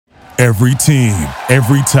Every team,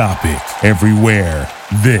 every topic, everywhere.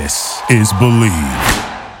 This is Believe.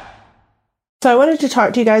 So I wanted to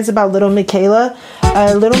talk to you guys about Little Michaela.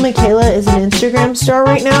 Little Michaela is an Instagram star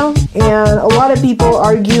right now, and a lot of people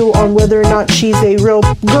argue on whether or not she's a real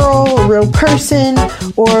girl, a real person,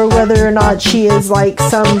 or whether or not she is like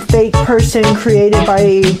some fake person created by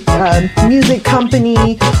a music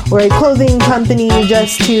company or a clothing company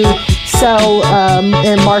just to sell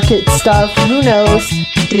and market stuff. Who knows?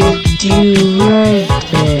 Did you write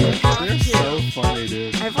it? They're so funny,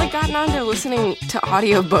 dude. I've gotten onto listening to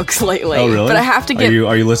audiobooks lately. Oh, really? But I have to get...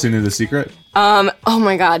 Are you listening to The Secret? Oh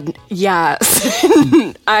my god, yes.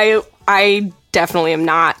 I definitely am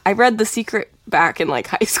not. I read The Secret back in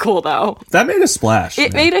high school though. That made a splash.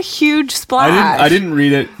 It made a huge splash. I didn't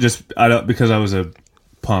read it because I was a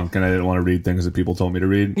punk and I didn't want to read things that people told me to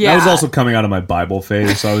read. Yeah. I was also coming out of my Bible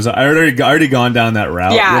phase, so I already gone down that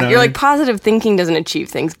route. Yeah, you know you're what I mean? positive thinking doesn't achieve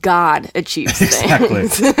things. God achieves things. Exactly.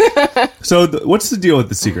 So what's the deal with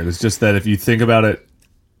The Secret? It's just that if you think about it,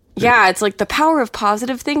 yeah, it's the power of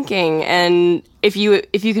positive thinking, and if you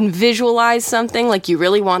can visualize something, you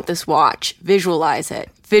really want this watch, visualize it.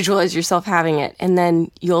 Visualize yourself having it, and then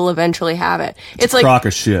you'll eventually have it. It's a crock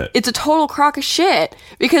of shit. It's a total crock of shit,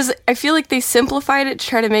 because I feel like they simplified it to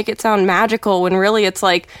try to make it sound magical, when really it's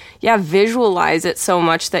visualize it so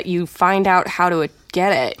much that you find out how to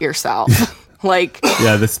get it yourself.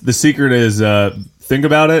 Yeah, the secret is think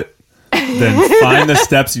about it, then find the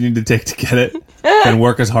steps you need to take to get it, and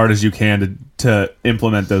work as hard as you can to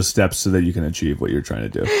implement those steps so that you can achieve what you're trying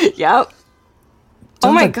to do. Yep.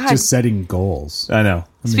 Oh my god! Just setting goals. I know.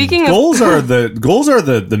 Speaking of goals are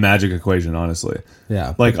the magic equation, honestly.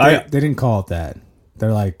 Yeah, they didn't call it that.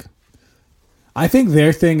 They're I think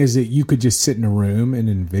their thing is that you could just sit in a room and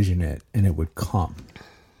envision it, and it would come.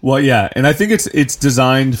 Well, yeah, and I think it's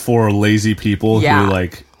designed for lazy people who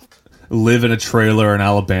live in a trailer in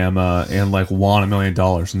Alabama and want $1 million,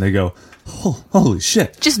 and they go, holy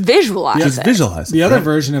shit! Just visualize it. Just visualize it. The other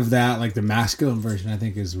version of that, the masculine version, I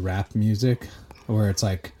think, is rap music, where it's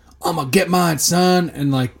I'm gonna get mine, son,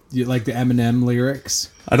 and the Eminem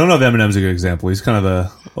lyrics. I don't know if Eminem's a good example. He's kind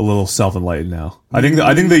of a little self-enlightened now. I think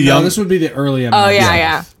the young. No, this would be the early Eminem. Oh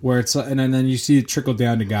yeah. Where it's and then you see it trickle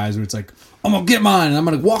down to guys where it's I'm gonna get mine, and I'm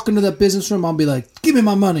gonna walk into that business room. I'll be give me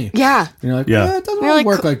my money. Yeah. And you're yeah, it doesn't really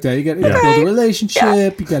work like that. You got to build a relationship.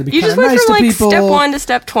 Yeah. You got to be you kind of just went nice from to people. step 1 to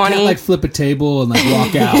step 20. You can't flip a table and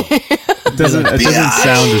walk out. It doesn't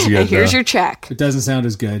sound as good. And here's though. your check. It doesn't sound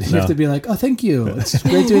as good. You No. have to be oh, thank you. It's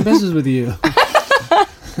great doing business with you.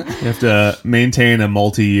 You have to maintain a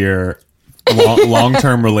multi-year,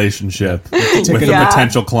 long-term relationship with a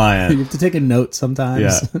potential You client. have to take a note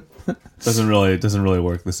sometimes. Yeah, doesn't really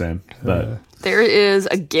work the same. But There is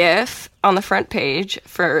a GIF on the front page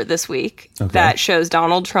for this week that shows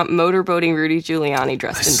Donald Trump motorboating Rudy Giuliani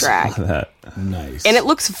dressed in drag. that Nice. And it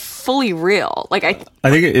looks fully real. I think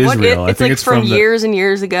it is real. I think it's from years and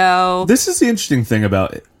years ago. This is the interesting thing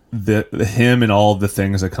about him and all the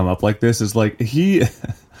things that come up like this is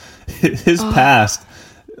his past.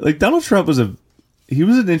 Donald Trump was an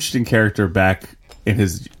interesting character back in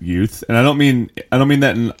his youth, and I don't mean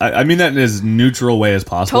that I mean that in as neutral way as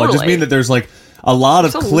possible. Totally. I just mean that there's a lot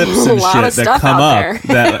of clips and shit that come up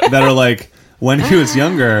that are when he was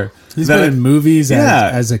younger. He's been in movies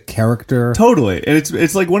as a character. Totally. And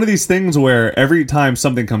it's one of these things where every time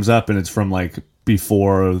something comes up and it's from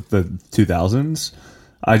before the 2000s,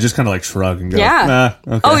 I just kind of shrug and go, Yeah.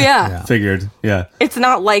 Nah, okay. Oh, yeah. Figured. Yeah. It's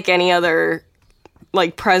not like any other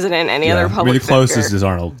president, any other public the closest figure. is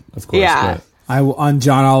Arnold, of course. Yeah. But On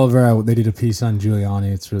John Oliver, they did a piece on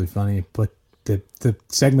Giuliani. It's really funny. But the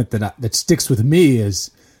segment that sticks with me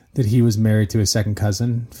is that he was married to his second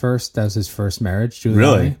cousin first. That was his first marriage, Giuliani.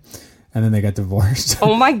 Really? And then they got divorced.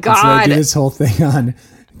 Oh my And so god. they did this whole thing on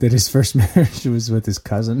that his first marriage was with his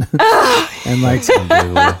cousin. And I'm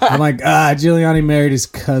Giuliani married his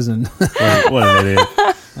cousin. what an idiot.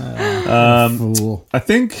 Fool. I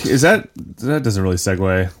think that doesn't really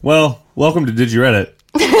segue. Well, welcome to Did You Reddit?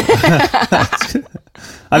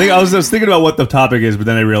 I think I was thinking about what the topic is, but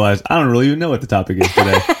then I realized I don't really even know what the topic is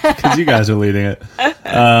today because you guys are leading it.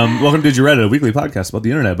 Welcome to Did You Reddit, a weekly podcast about the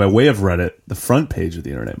internet by way of Reddit, the front page of the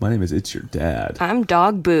internet. My name is It's Your Dad. I'm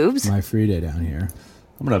Dog Boobs. My Frida down here.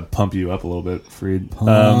 I'm gonna pump you up a little bit, Freed.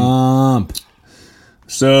 Pump.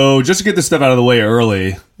 So just to get this stuff out of the way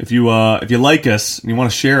early, if you like us and you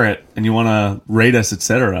want to share it and you want to rate us,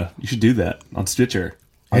 etc., you should do that on Stitcher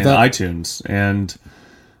and iTunes and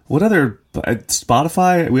what other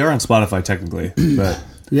Spotify. We are on Spotify technically, but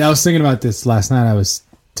Yeah, I was thinking about this last night. I was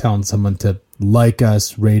telling someone to like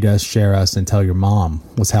us, rate us, share us, and tell your mom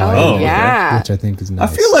was how I Oh, ended it, yeah. which I think is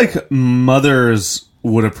nice. I feel like mothers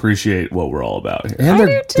would appreciate what we're all about here. and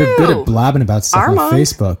they're do good too. at blabbing about stuff Our on moms.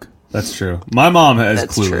 Facebook. That's true. My mom is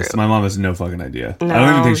That's clueless. true. My mom has no fucking idea. I don't No.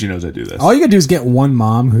 even think she knows I do this. All you gotta do is get one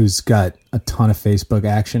mom who's got a ton of Facebook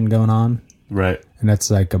action going on, Right. and that's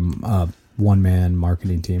like a one-man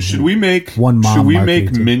marketing team. Should we make One mom Should we marketing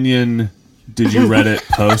make team. Minion Did You Reddit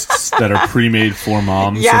posts that are pre-made for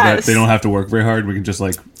moms so that Yes. they don't have to work very hard? We can just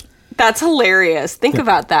like That's hilarious. Think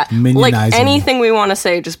about that. Like Minionizing. anything we want to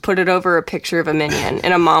say, just put it over a picture of a minion,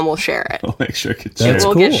 and a mom will share it. make sure it gets It That's shared.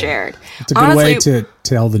 will cool. get shared. It's a good way to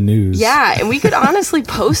tell the news. Yeah, and we could honestly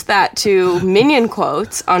post that to Minion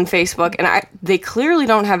quotes on Facebook, and they clearly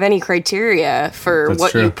don't have any criteria for That's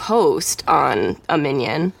what true. you post on a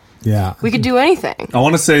Minion. Yeah. We could do anything. I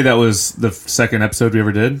want to say that was the second episode we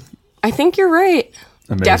ever did. I think you're right.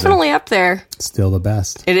 Amazing. Definitely up there. Still the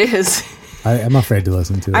best. It is. I'm afraid to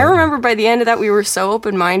listen to it. I remember by the end of that, we were so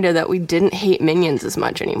open-minded that we didn't hate Minions as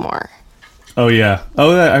much anymore. Oh yeah.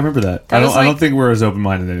 Oh, I remember that. That was I don't like- think we're as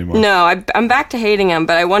open-minded anymore. No, I'm back to hating them,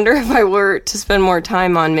 but I wonder if I were to spend more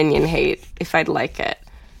time on Minion hate, if I'd like it.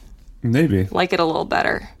 Maybe. Like it a little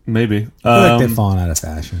better. Maybe. I feel like they've fallen out of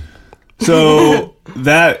fashion. So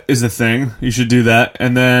that is the thing. You should do that.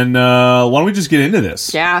 And then why don't we just get into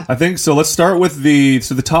this? Yeah. I think so. Let's start with the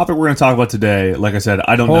topic we're going to talk about today. Like I said,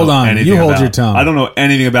 I don't Hold know on. anything You hold about. your tongue. I don't know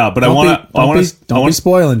anything about, but I Don't be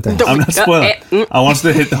spoiling things I'm not spoiling. Mm. I want us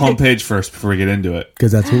to hit the homepage first before we get into it,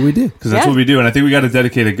 because that's what we do. because that's Yeah. what we do. And I think we got to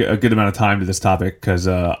dedicate a good amount of time to this topic because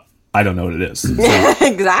I don't know what it is. So,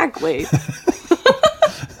 Exactly.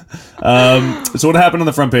 so what happened on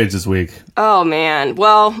the front page this week? Oh, man.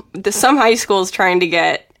 Well, some high schools trying to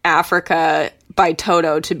get Africa by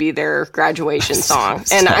Toto to be their graduation song.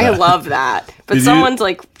 And I love that. But Did you- someone's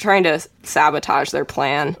like trying to sabotage their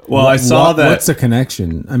plan. Well, I saw that. What's the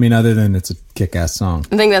connection? I mean, other than it's a kick-ass song.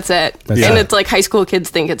 I think that's it. That's and it. it's like high school kids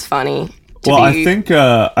think it's funny. to Well, be-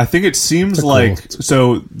 I think it seems Cool. like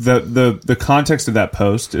so the context of that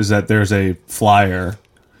post is that there's a flyer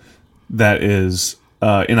that is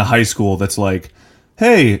in a high school that's like,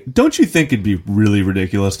 hey, don't you think it'd be really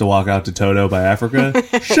ridiculous to walk out to Toto by Africa?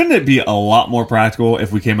 Shouldn't it be a lot more practical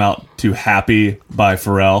if we came out to Happy by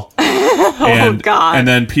Pharrell? And, God. And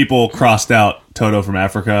then people crossed out Toto from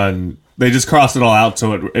Africa, and they just crossed it all out,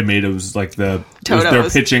 so it was like they're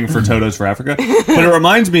Totos. pitching for Totos for Africa. But it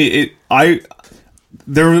reminds me,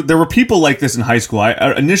 there were people like this in high school.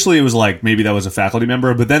 Initially it was like maybe that was a faculty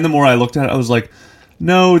member, but then the more I looked at it, I was like,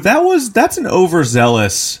 no, that's an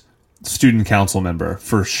overzealous student council member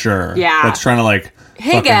for sure. Yeah. That's trying to like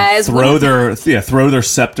Hey, fucking guys, throw what- their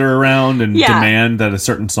scepter around and Yeah. demand that a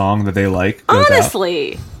certain song that they like goes out.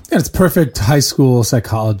 Honestly. Yeah, it's perfect high school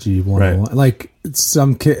psychology 101. Right. Like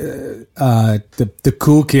some the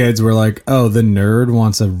cool kids were like, "Oh, the nerd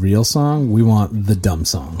wants a real song. We want the dumb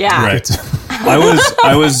song." Yeah. Right.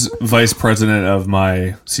 I was vice president of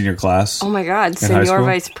my senior class. Oh my God. In high Senior school?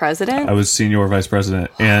 vice president? I was senior vice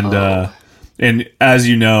president, and as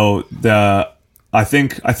you know, I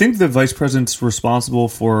think the vice president's responsible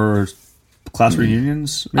for class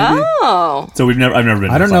reunions. Maybe. Oh. So I've never been.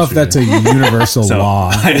 To I don't know if class that's a reunion. universal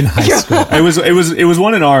law in high school. It was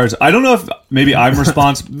one in ours. I don't know if maybe I'm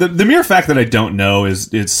responsible. The mere fact that I don't know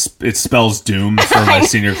is it spells doom for my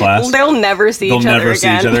senior class. They'll never see They'll each other never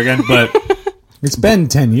again. see each other again. But It's been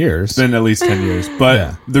 10 years. it's been at least 10 years. But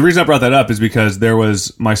Yeah. the reason I brought that up is because there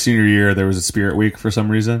was my senior year. There was a Spirit Week for some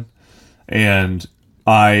reason, and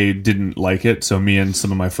I didn't like it. So me and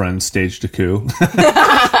some of my friends staged a coup.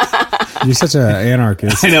 You're such an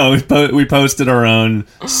anarchist. I know we posted our own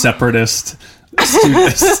separatist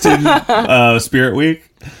student Spirit Week,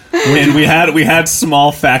 and we had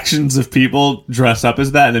small factions of people dress up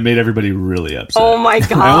as that, and it made everybody really upset. Oh my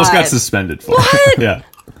God. I almost got suspended for it. Yeah,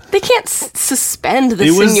 They can't suspend the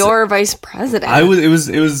It was- senior vice president. it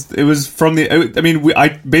was from the. I mean, I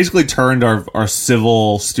basically turned our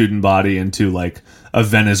civil student body into like a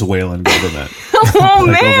Venezuelan government. Oh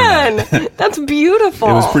Like, man, that's beautiful.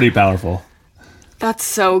 It was pretty powerful. That's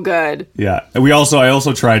so good. Yeah, and I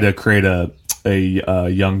also tried to create a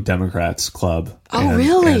Young Democrats club. Oh,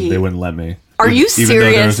 really? And they wouldn't let me. Are you Even though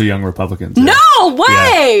there serious? was a Young Republicans. No Yeah.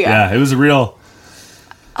 way. Yeah, it was a real.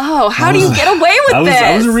 Oh, how do you get away with this?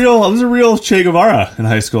 I was a real Che Guevara in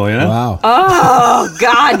high school. You know. Wow. Oh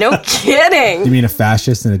God, no kidding. You mean a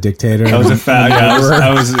fascist and a dictator? I was a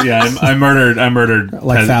I murdered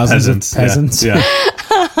Like thousands of peasants. peasants? Yeah.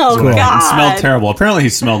 Oh Cool. God. It smelled terrible. Apparently, he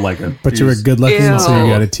smelled like a. But you were good looking, so Ew.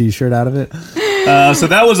 you got a T-shirt out of it. So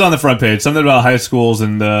that was on the front page. Something about high schools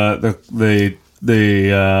and the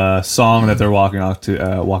song that they're walking out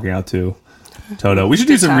to. Toto. We should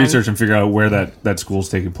do Good some time. research and figure out where that school's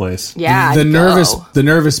taking place. Yeah. the go.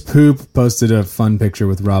 nervous poop posted a fun picture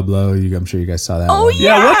with Rob Lowe. I'm sure you guys saw that. Oh, one.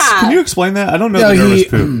 yeah. Can you explain that? I don't know No, the nervous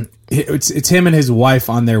poop. It's him and his wife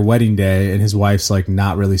on their wedding day, and his wife's like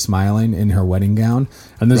not really smiling in her wedding gown.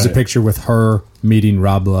 And there's a Right. picture with her meeting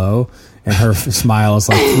Rob Lowe, and her smile is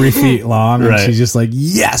like 3 feet long, and Right. she's just like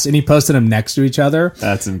yes. And he posted them next to each other,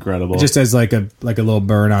 That's incredible. just as like a little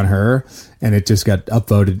burn on her, and it just got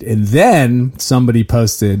upvoted. And then somebody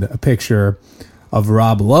posted a picture of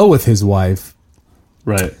Rob Lowe with his wife,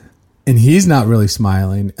 right. and he's not really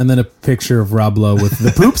smiling, and then a picture of Rob Lowe with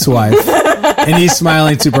the poop's wife, and he's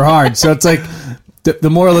smiling super hard. So it's like the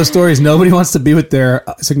moral of the story is nobody wants to be with their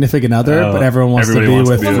significant other, but everyone wants to everybody be wants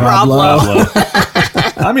to with be with Rob Rob Lowe. Lowe.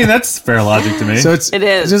 I mean, that's fair logic to me. So It is.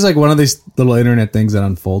 it's just like one of these little internet things that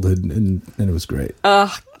unfolded, and it was great.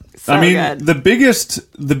 So I mean, good. the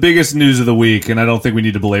biggest news of the week, and I don't think we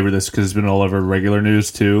need to belabor this because it's been all over regular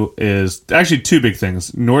news too, is actually two big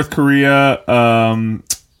things. North Korea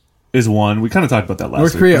is one. We kind of talked about that last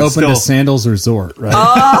North week. Korea but opened still- a sandals resort, right?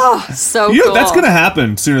 So You know, cool. that's going to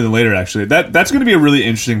happen sooner than later. Actually, that's going to be a really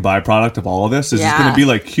interesting byproduct of all of this. Is it's Yeah. going to be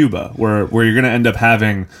like Cuba, where you're going to end up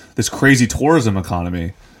having this crazy tourism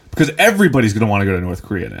economy because everybody's going to want to go to North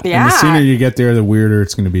Korea now. Yeah. And the sooner you get there, the weirder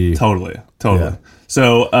it's going to be. Totally. Yeah.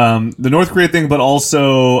 So the North Korea thing, but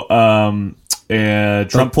also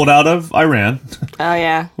Trump pulled out of Iran, Oh,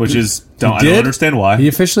 yeah. which is I don't did? understand why. He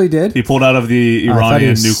officially did. He pulled out of the I thought he Iranian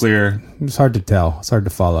was- nuclear. It's hard to tell. It's hard to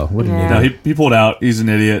follow. What an Yeah. idiot. No, he pulled out. He's an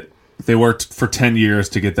idiot. They worked for 10 years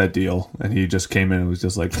to get that deal, and he just came in and was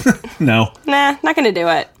just like, no. Nah, not going to do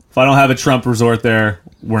it. If I don't have a Trump resort there,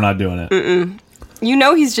 we're not doing it. You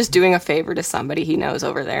know he's just doing a favor to somebody he knows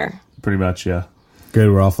over there. Pretty much, yeah. Good,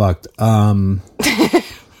 we're all fucked. And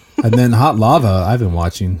then Hot Lava, I've been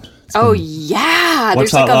watching. Oh, yeah.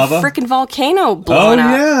 What's There's like hot a lava? freaking volcano Oh, blowing up.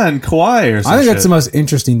 yeah, and Kauai or something. I think that's the most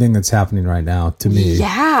interesting thing that's happening right now to me.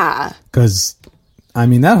 Yeah. Because, I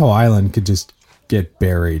mean, that whole island could just get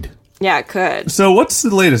buried. Yeah, it could. So what's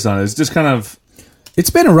the latest on it? It's just kind of... It's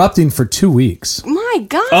been erupting for 2 weeks. My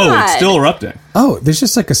God. Oh, it's still erupting. Oh, there's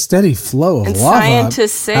just like a steady flow of And lava.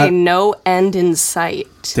 scientists say no end in sight.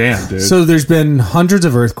 Damn, dude. So there's been hundreds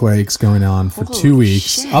of earthquakes going on for Holy 2 weeks,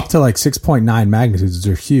 shit. up to like 6.9 magnitudes.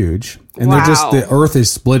 They're huge. And they're just, Wow. the earth is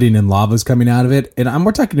splitting and lava's coming out of it. And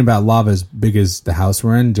we're talking about lava as big as the house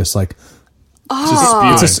we're in, just like,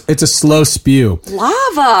 just spewing. it's a slow spew.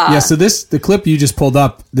 Lava. Yeah, so the clip you just pulled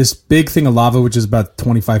up, this big thing of lava, which is about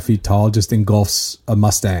 25 feet tall, just engulfs a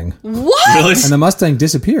Mustang. What? Really? And the Mustang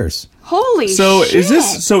disappears. Holy So shit.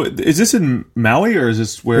 is this in Maui or is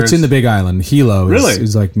this where It's in the big island. Hilo Really?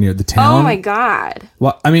 is like near the town. Oh, my God.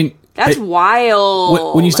 Well, I mean, That's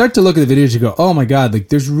wild. when you start to look at the videos, you go, oh my God, like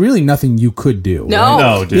there's really nothing you could do. No.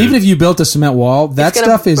 No, dude. Even if you built a cement wall, that It's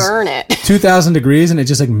gonna stuff is burn it. 2,000 degrees and it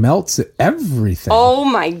just like melts everything. Oh,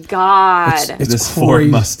 my God. It's this Ford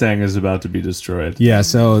crazy. Mustang is about to be destroyed. Yeah,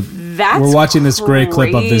 so That's we're watching this great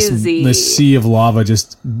clip of crazy. this sea of lava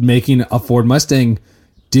just making a Ford Mustang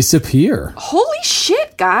disappear. Holy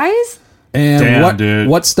shit, guys. And Damn, dude.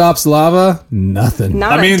 what stops lava? Nothing.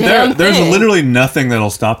 Not I mean, a damn there's thing. literally nothing that'll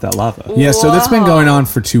stop that lava. Yeah, so that's been going on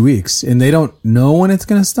for 2 weeks, and they don't know when it's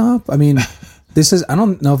going to stop. I mean, I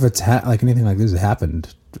don't know if it's like anything like this has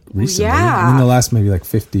happened recently. Yeah. I mean, the last maybe like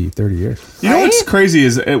 50, 30 years. You know what's Right? crazy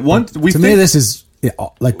is at one we To think, me, this is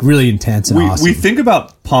like really intense and awesome. we think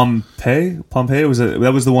about Pompeii. Pompeii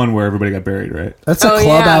that was the one where everybody got buried, right? That's a Oh,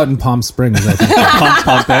 club yeah. out in Palm Springs, I think.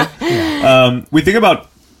 Pompeii. We think about.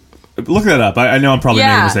 Look that up. I know I'm probably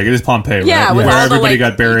making a Yeah. mistake. It is Pompeii, Yeah, right? with Where all the, everybody like,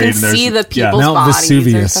 got buried. you can and there's see the people's Mount bodies or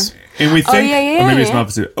Vesuvius. something. And we think, yeah, or maybe it's yeah. Mount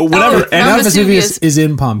Vesuvius. Whatever. Oh, and Mount Vesuvius Vesuvius is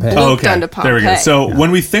in Pompeii. Oh, okay. Done to There we go. Pompeii. So when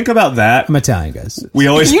we think about that, I'm Italian, guys. we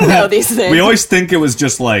always You know these things. We always think it was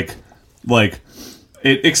just like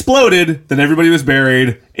it exploded, then everybody was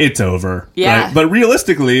buried. It's over. Yeah. Right? But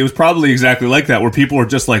realistically, it was probably exactly like that, where people were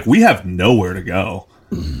just like, "We have nowhere to go,"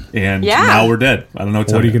 and Yeah. now we're dead. I don't know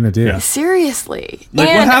what What are you gonna do? Yeah. Seriously. Like,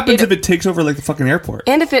 what And happens if it takes over like the fucking airport?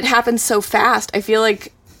 And if it happens so fast, I feel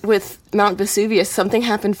like with Mount Vesuvius, something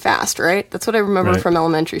happened fast, right? That's what I remember Right. from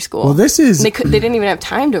elementary school. Well, this is- And they didn't even have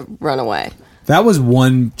time to run away. That was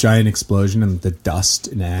one giant explosion, and the dust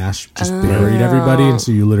and ash just buried everybody, and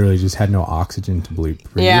so you literally just had no oxygen to breathe.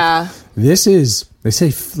 Yeah. This is, they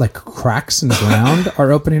say, like cracks in the ground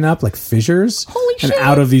are opening up, like fissures. Holy and shit.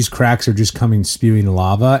 out of these cracks are just coming spewing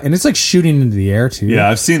lava, and it's like shooting into the air too. Yeah,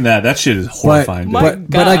 I've seen that. That shit is But, horrifying. dude.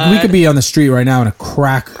 but like we could be on the street right now, and a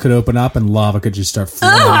crack could open up, and lava could just start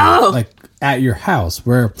flowing. Like at your house,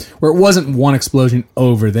 where it wasn't one explosion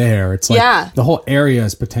over there. It's like Yeah. the whole area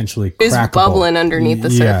is potentially It's crackable. bubbling underneath the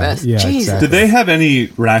surface. Yeah, Jesus. exactly. Did they have any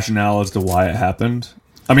rationale as to why it happened?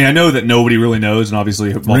 I mean, I know that nobody really knows, and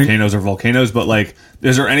obviously volcanoes are volcanoes, but like,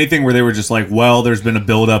 is there anything where they were just like, well, there's been a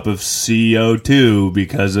buildup of CO2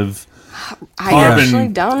 because of I carbon- actually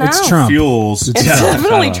don't know. It's Trump. fuels? It's Yeah,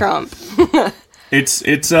 definitely I don't know. Trump.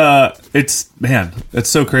 It's man, it's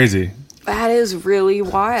so crazy. That is really The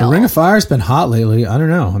wild. Ring of Fire's been hot lately. I don't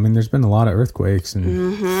know. I mean, there's been a lot of earthquakes and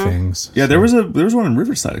Mm-hmm. things. Yeah, there was one in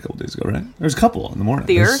Riverside a couple days ago, right? There was a couple in the morning.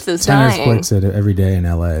 The Earth is 10 dying. earthquakes every day in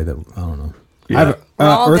LA. That I don't know. Yeah. I have We're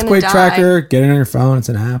all an gonna earthquake die. tracker. Get it on your phone. It's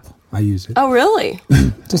an app. I use it. Oh, really?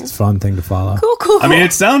 Just a fun thing to follow. Cool. I mean,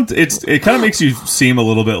 it kind of makes you seem a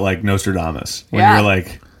little bit like Nostradamus when Yeah. you're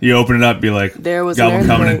like, you open it up, be like, There was got an one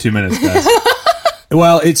coming in earthquake. 2 minutes, guys.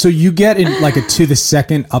 Well, so you get in like a to the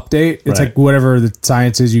second update. It's Right. like whatever the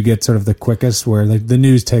science is, you get sort of the quickest, where like the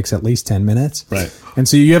news takes at least 10 minutes. Right. And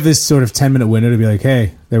so you have this sort of 10-minute window to be like,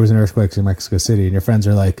 hey, there was an earthquake in Mexico City. And your friends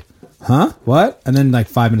are like, huh? What? And then like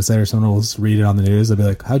 5 minutes later, someone will read it on the news. They'll be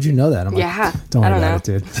like, how'd you know that? I'm Yeah, like, don't I worry don't about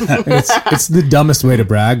it, dude. And it's the dumbest way to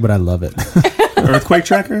brag, but I love it. Earthquake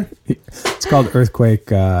tracker. It's called Earthquake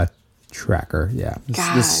Tracker. Yeah.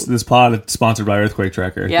 God. This pod is sponsored by Earthquake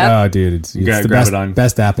Tracker. Yep. Oh, dude, it's gotta the grab best, it on.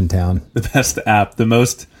 best app in town. The best app, the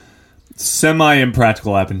most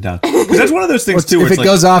semi-impractical app in town. Because that's one of those things too. Where If it's it like,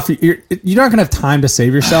 goes off, you're not going to have time to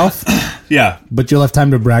save yourself, yeah, but you'll have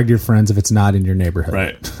time to brag to your friends if it's not in your neighborhood.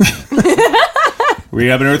 right. We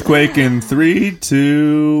have an earthquake in 3,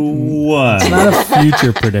 2, 1. It's not a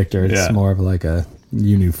future predictor. It's Yeah. more of like a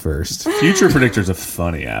you knew first. Future Predictor is a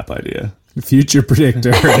funny app idea. Future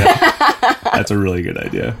predictor. That's a really good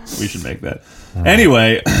idea. We should make that.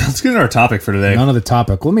 Anyway, let's get into our topic for today. None of the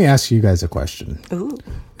topic. Let me ask you guys a question. Ooh.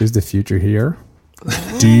 Is the future here?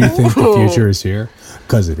 Do you think the future is here?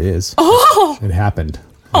 Because it is. Oh, It happened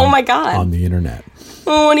oh my God. on the internet.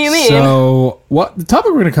 What do you mean? So, what the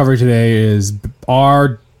topic we're going to cover today is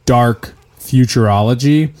our dark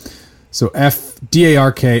futurology. So,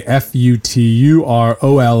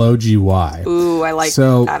 DARKFUTUROLOGY. Ooh, I like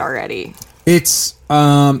So- that already. It's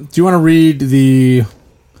do you want to read the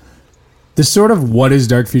sort of what is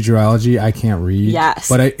dark futurology? I can't read. Yes.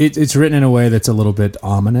 But it's written in a way that's a little bit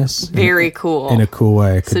ominous. Very cool. In a cool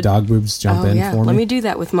way. Could So- dog boobs jump Oh in yeah, for let me? me do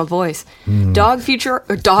that with my voice. Dog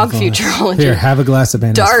futurology. Here, have a glass of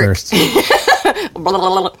Band-Aids Dark. first.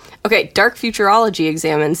 Okay, dark futurology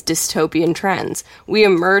examines dystopian trends. We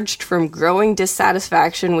emerged from growing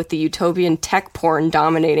dissatisfaction with the utopian tech porn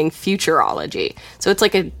dominating futurology. So it's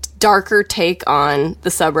like a darker take on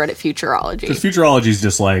the subreddit futurology. Because futurology is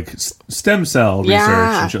just like stem cell research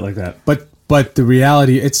Yeah. and shit like that. But the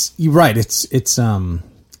reality, you're right. It's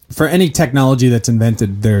for any technology that's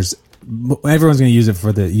invented, everyone's going to use it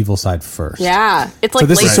for the evil side first. Yeah, it's like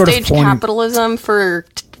this is late sort of stage pointing- capitalism for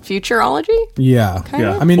futurology. Yeah.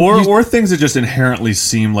 Yeah, I mean, or things that just inherently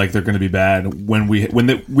seem like they're going to be bad when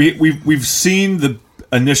we've seen the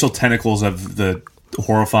initial tentacles of the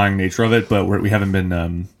horrifying nature of it, but we haven't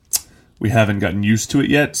been we haven't gotten used to it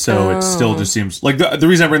yet. So it still just seems like the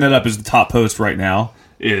reason I bring that up is the top post right now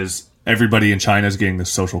is everybody in China is getting the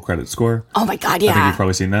social credit score. Oh my god, I think yeah, you've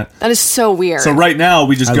probably seen that. that is so weird. So right now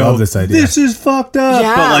we just I go, love this idea. This is fucked up.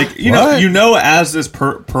 Yeah. But like What? you know, as this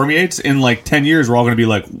permeates in like 10 years, we're all going to be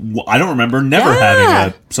like, I don't remember never Yeah.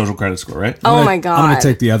 having a social credit score, right? Oh my god, I'm going to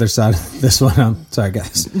take the other side of this one. I'm sorry,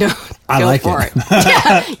 guys. No, I go like for it.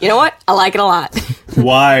 yeah, you know what? I like it a lot.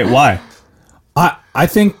 Why? I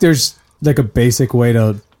think there's like a basic way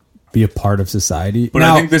to be a part of society. But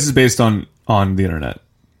Now- I think this is based on the internet,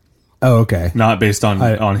 oh, okay. not based on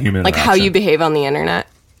human Like how interaction. you behave on the internet.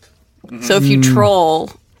 So if you troll,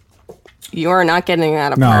 you're not getting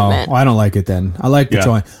that No, apartment. I don't like it then. I like the Yeah.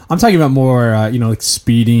 trolling. I'm talking about more, like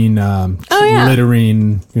speeding, yeah.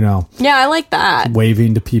 littering, Yeah, I like that.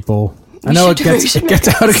 waving to people. I know it We gets should out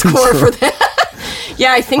make of a score control. for that.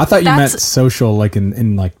 Yeah, I think I thought you meant that's. social, like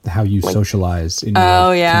in like how you socialize in your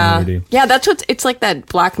Oh yeah, community. yeah. That's what it's like that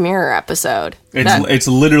Black Mirror episode. It's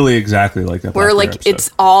literally exactly like that. Where Black like Mirror episode. it's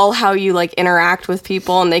all how you like interact with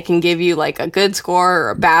people, and they can give you like a good score or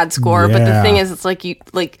a bad score. But the Yeah. thing is, it's like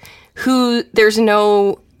there's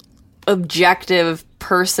no objective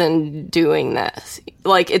person doing this.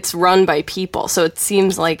 Like it's run by people, so it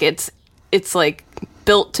seems like it's like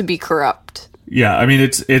built to be corrupt. Yeah, I mean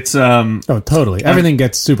it's Oh, totally. Everything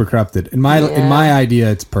gets super corrupted. In my idea,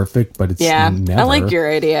 it's perfect, but it's Yeah, never. I like your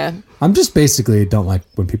idea. I'm just basically don't like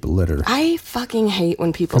when people litter I fucking hate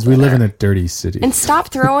when people because we live in litter. a dirty city. And stop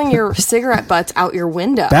throwing your cigarette butts out your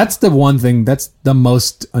window. That's the one thing that's the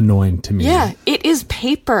most annoying to me. Yeah, it is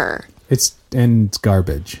paper. It's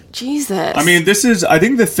garbage. Jesus. I mean, I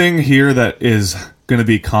think the thing here that is going to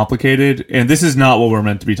be complicated, and this is not what we're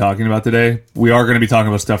meant to be talking about today. We are going to be talking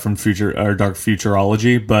about stuff from Dark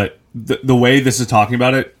Futurology, but the way this is talking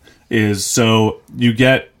about it is, so you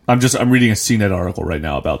get, I'm reading a CNET article right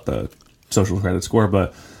now about the social credit score,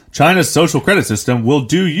 but China's social credit system will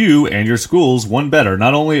do you and your schools one better.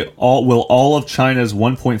 Not only will all of China's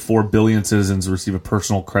 1.4 billion citizens receive a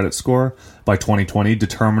personal credit score by 2020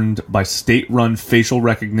 determined by state-run facial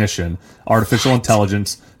recognition, artificial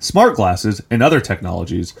intelligence, smart glasses, and other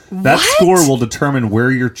technologies. That score will determine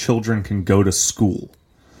where your children can go to school.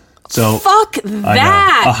 So, fuck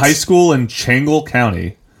that. A high school in Changle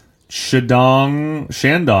County,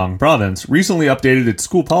 Shandong province, recently updated its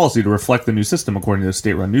school policy to reflect the new system, according to the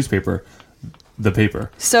state-run newspaper, The Paper.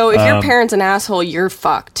 So if your parent's an asshole, you're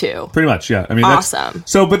fucked too. Pretty much, yeah. I mean, awesome.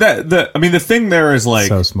 But the thing there is like,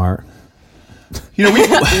 so smart. You know, we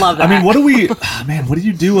love that. I mean, what do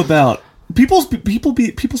you do about people's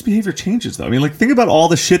behavior changes though? I mean, like, think about all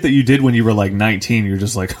the shit that you did when you were like 19. You're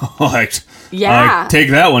just like, I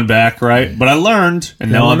take that one back, right? But I learned,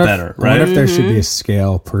 and now I'm better, right? I wonder if there should be a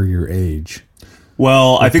scale per your age.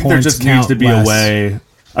 Well, I think there points just needs to be count a way.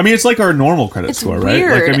 I mean, it's like our normal credit score, right?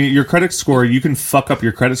 weird. Like, I mean, your credit score, you can fuck up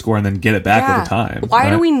your credit score and then get it back over time. Why right?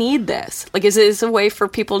 do we need this? Like, is this a way for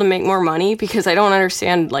people to make more money? Because I don't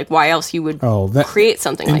understand, like, why else you would create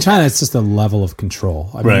something like that. In China, it's just a level of control.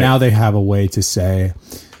 I mean, Right. now they have a way to say,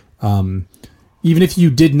 even if you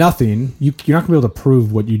did nothing, you're not going to be able to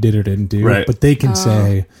prove what you did or didn't do. Right. But they can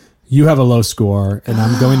say, you have a low score, and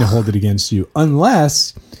I'm going to hold it against you,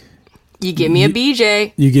 unless you give me a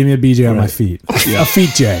BJ. you give me a BJ on my feet. A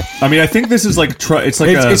feet J. I mean, I think this is like It's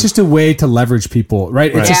just a way to leverage people,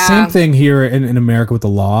 right? It's the Yeah. same thing here in America with the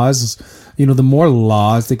laws. You know, the more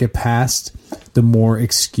laws that get passed, the more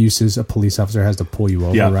excuses a police officer has to pull you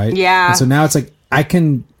over, Yeah. right? Yeah. And so now it's like, I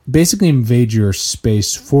can basically invade your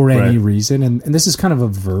space for any Right. reason, and this is kind of a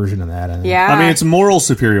version of that. I think. Yeah. I mean, it's moral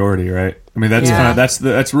superiority, right? I mean, that's Yeah.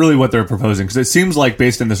 that's really what they're proposing, because it seems like,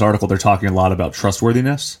 based in this article, they're talking a lot about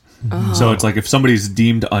trustworthiness. So it's like, if somebody's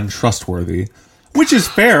deemed untrustworthy, which is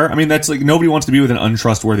fair. I mean, that's like, nobody wants to be with an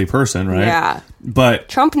untrustworthy person, right? Yeah. But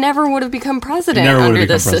Trump never would have become president Never would have under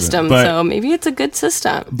become this system, president, but- so maybe it's a good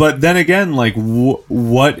system. But then again, like,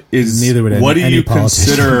 what is? Neither would what do any you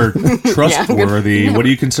politician. consider trustworthy? What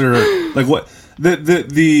do you consider, like, what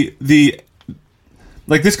the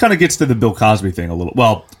like, this kind of gets to the Bill Cosby thing a little.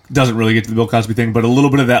 Well, doesn't really get to the Bill Cosby thing, but a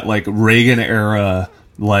little bit of that, like, Reagan era,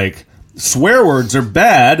 like, swear words are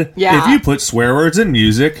bad. Yeah. If you put swear words in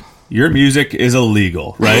music, your music is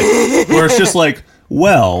illegal, right? Where it's just like,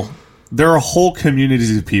 well, there are whole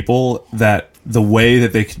communities of people that the way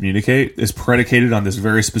that they communicate is predicated on this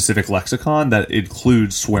very specific lexicon that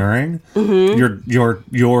includes swearing.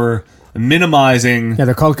 You're minimizing. Yeah,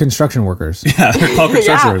 they're called construction workers. Yeah, they're called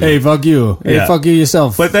construction Yeah. words. Hey, fuck you. Hey, Yeah. fuck you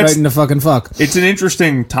yourself. But that's- right in the fucking fuck. It's an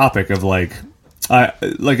interesting topic of like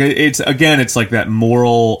it's like that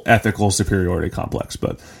moral, ethical superiority complex.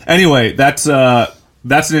 But anyway, that's an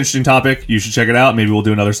interesting topic. You should check it out. Maybe we'll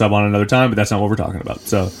do another sub on another time, but that's not what we're talking about.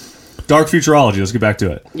 So, Dark Futurology. Let's get back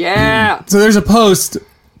to it. Yeah. So there's a post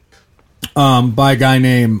by a guy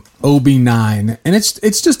named OB9, and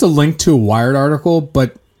it's just a link to a Wired article,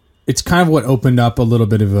 but it's kind of what opened up a little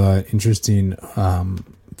bit of a interesting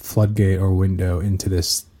floodgate or window into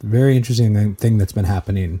this very interesting thing that's been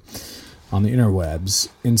happening on the interwebs.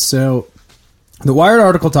 And so the Wired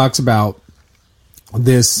article talks about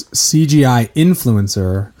this CGI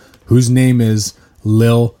influencer whose name is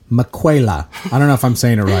Lil Miquela. I don't know if I'm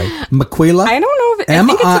saying it right. Miquela? I don't know if I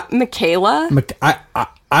think it's Michaela.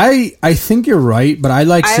 I think you're right, but I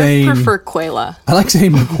like I saying prefer Quayla. I like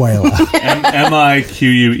saying Miquela.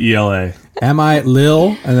 Miquela.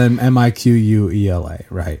 Lil and then Miquela,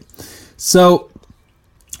 right? So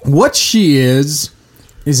what she is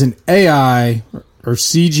an AI or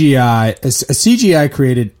CGI, a CGI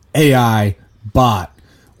created AI bot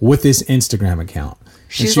with this Instagram account. And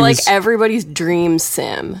She's she like was- everybody's dream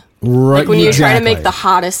sim. right, Like when you try to make exactly. the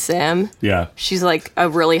hottest sim, Yeah. she's like a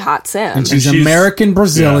really hot sim. And she's And she's- American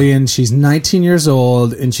Brazilian. She's 19 years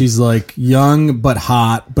old, and she's like young but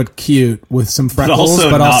hot but cute with some freckles,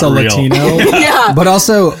 also but not also real. Latino. Yeah. but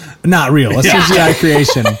also not real. A CGI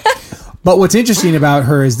creation. But what's interesting about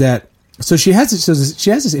her is that she has this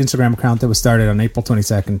Instagram account that was started on April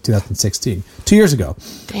 22nd, 2016, 2 years ago.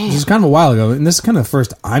 This is kind of a while ago, and this is kind of the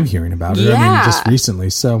first I'm hearing about it. I mean, Yeah. just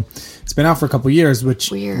recently. So it's been out for a couple years,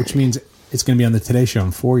 which Weird. means it's going to be on the Today Show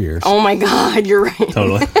in 4 years. Oh my God, you're right.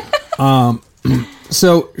 Totally.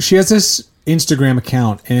 So she has this Instagram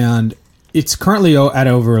account, and it's currently at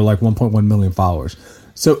over like 1.1 million followers.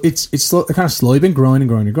 So it's kind of slowly been growing and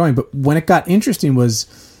growing and growing. But when it got interesting was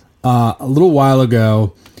a little while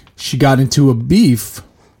ago, she got into a beef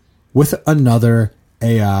with another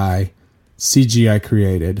AI CGI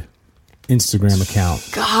created Instagram account.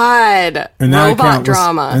 God, And that robot account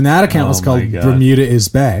drama. Was, and that account was Oh called my God. Bermuda is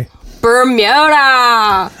Bae.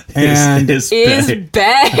 Bermuda And is is big.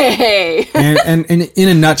 bae. and in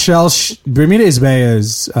a nutshell, Bermuda is Bae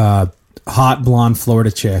is hot blonde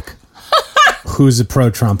Florida chick who's a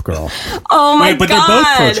pro-Trump girl. Oh my Wait, but God. they're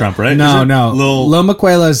both pro-Trump, right? No, Isn't no. Lil Lil,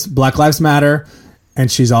 Miquela's Black Lives Matter, and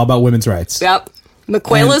she's all about women's rights. Yep.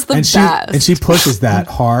 Miquela's the best. And she pushes that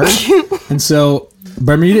hard. And so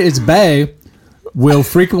Bermuda is Bae will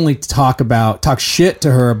frequently talk shit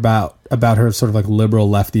to her about her sort of like liberal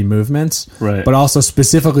lefty movements, Right. But also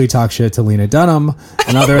specifically talk shit to Lena Dunham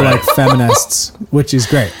and other like feminists, which is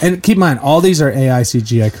great. And keep in mind, all these are AI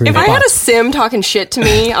CGI created. If I had a bots. sim talking shit to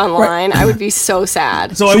me online, I would be so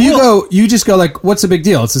sad. so I So will, you just go like, what's the big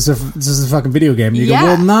deal? This is a fucking video game. And you Yeah. go,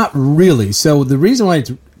 well, not really. So the reason why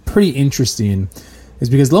it's pretty interesting is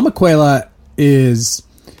because Lil Miquela is,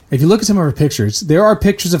 if you look at some of her pictures, there are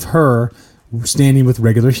pictures of her standing with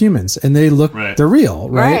regular humans, and they look, Right. they're real,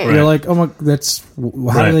 right? Right. You're like, oh my, how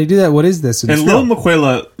Right. do they do that? What is this? and it's Lil real.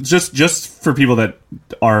 Miquela, just for people that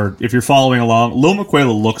are, if you're following along, Lil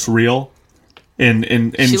Miquela looks real. And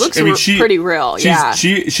She looks pretty real, yeah.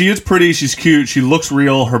 She is pretty. She's cute. She looks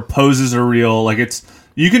real. Her poses are real. Like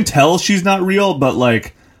you can tell she's not real, but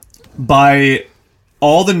like by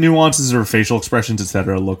all the nuances of her facial expressions,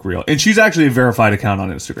 etc., look real. And she's actually a verified account on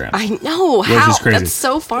Instagram. I know. which How? is crazy. That's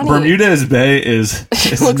so funny. Bermuda is Bae is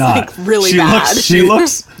looks not like really she bad. Looks, she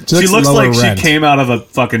looks She looks like lower she rent. came out of a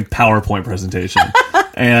fucking PowerPoint presentation,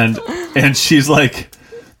 and she's like,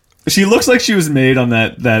 she looks like she was made on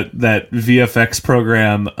that VFX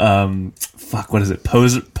program. Fuck, what is it?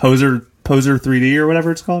 Poser 3D or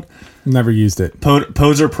whatever it's called. Never used it.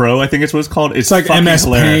 Poser Pro, I think it's what it's called. It's Like fucking MS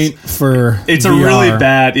hilarious. Paint for It's a VR. really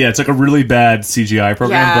bad, it's like a really bad CGI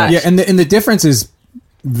program. Yeah. But Yeah, and the difference is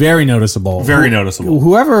very noticeable. Very noticeable.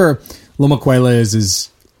 Whoever Lil Miquela is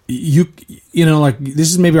you know, like this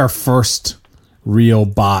is maybe our first real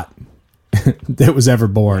bot that was ever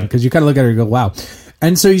born, because you kind of look at her and go, wow.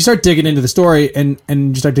 And so you start digging into the story, and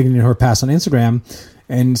you start digging into her past on Instagram,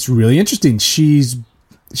 and it's really interesting. She's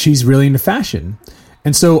really into fashion,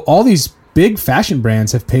 and so all these big fashion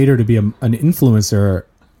brands have paid her to be an influencer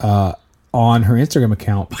on her Instagram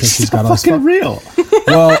account because she's got all this fucking stuff. real.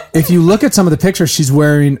 Well, if you look at some of the pictures, she'll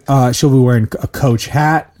be wearing a Coach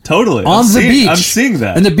hat Totally. on the beach. I'm seeing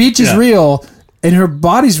that. And the beach is Yeah. real, and her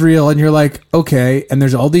body's real, and you're like, okay. And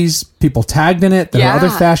there's all these people tagged in it that Yeah. are other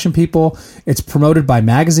fashion people. It's promoted by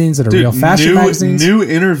magazines that are real fashion magazines. New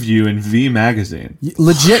interview in V Magazine.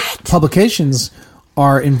 Legit publications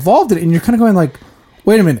are involved in it, and you're kind of going like,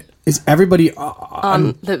 wait a minute. Is everybody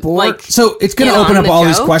on the, board? like, So it's going to in open on up the all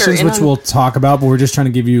these joke, questions, or which in on- we'll talk about, but we're just trying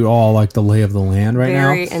to give you all like the lay of the land right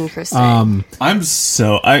Very now. interesting. I'm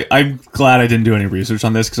I'm glad I didn't do any research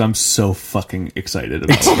on this because I'm so fucking excited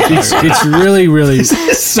about it. It's really, really.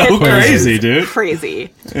 It's so It crazy, is dude.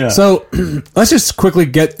 Crazy. Yeah. So let's just quickly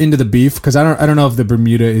get into the beef, because I don't know if the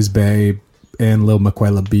Bermuda is Bae and Lil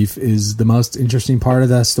Miquela beef is the most interesting part of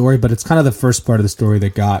that story, but it's kind of the first part of the story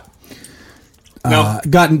that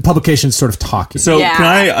gotten publications sort of talking. so Yeah. can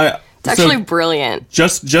I It's actually brilliant.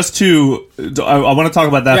 just to I want to talk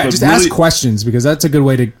about that, yeah, but just really, ask questions, because that's a good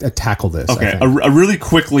way to tackle this. I okay, think.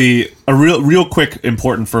 a real quick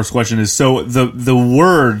important first question is, so the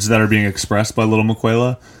words that are being expressed by Lil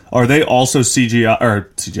Miquela, are they also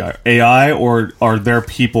CGI AI, or are there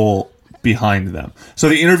people behind them? So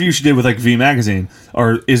the interview she did with like V Magazine,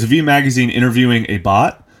 is V Magazine interviewing a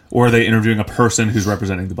bot, or are they interviewing a person who's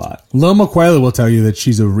representing the bot? Lil Miquela will tell you that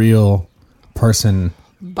she's a real person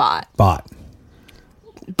Bot.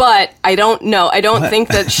 But I don't know. I don't think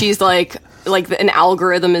that she's like an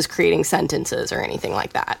algorithm is creating sentences or anything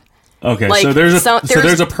like that. Okay, Like, so there's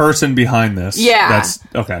there's a person behind this. Yeah. That's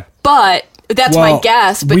okay. But that's Well, my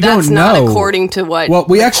guess. But we don't that's not know. according to what Well,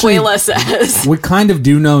 we actually- Miquela says. We kind of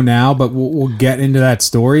do know now, but we'll get into that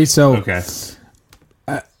story. So Okay.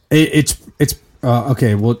 it's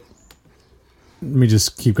okay. Well, let me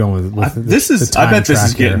just keep going with This the is. I time bet this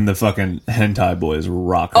is track here. getting the fucking hentai boys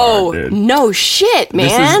rock Oh hard, dude. no shit,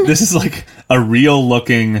 man! This is like a real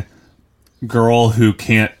looking girl who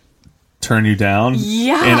can't turn you down.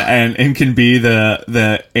 Yeah. and can be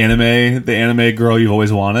the anime girl you've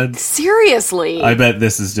always wanted. Seriously, I bet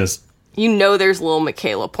this is just. you know there's Lil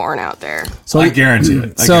Miquela porn out there. So I guarantee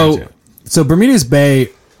it. I guarantee it. So Bermuda's Bae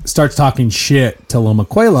starts talking shit to Lil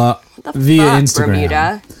Miquela The via fuck, Instagram.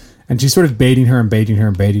 Bermuda. and she's sort of baiting her.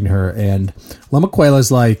 And Lil Miquela's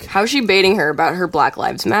like, How's she baiting her about her Black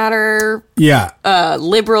Lives Matter, yeah,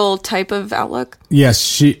 liberal type of outlook? yes,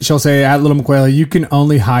 she'll say at Lil Miquela, you can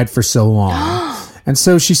only hide for so long. And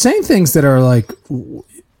so she's saying things that are like,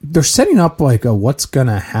 they're setting up like a what's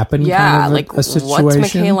gonna happen kind of like a situation. what's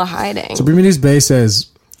Michaela hiding? So Bermuda's Bay says,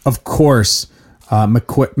 of course,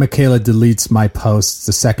 Michaela deletes my posts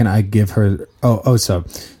the second I give her.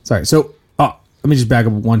 Sorry. So let me just back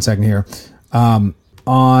up 1 second here. On,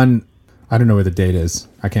 I don't know where the date is.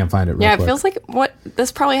 I can't find it. It feels like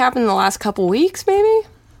this probably happened in the last couple weeks, maybe.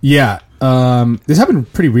 Yeah, this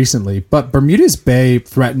happened pretty recently. But Bermuda's Bay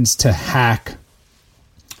threatens to hack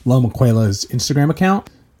Lil Miquela's Instagram account,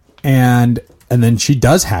 and then she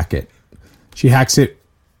does hack it. She hacks it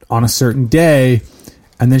on a certain day,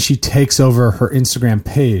 and then she takes over her Instagram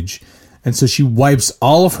page. And so she wipes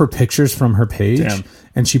all of her pictures from her page. Damn.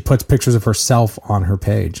 And she puts pictures of herself on her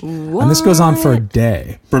page. What? And this goes on for a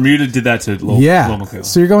day. Bermuda did that to Lil Miquela.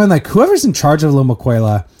 So you're going like, whoever's in charge of Lil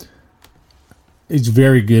Miquela is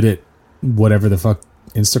very good at whatever the fuck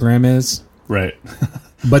Instagram is. Right.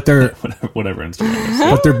 But they're whatever Instagram is.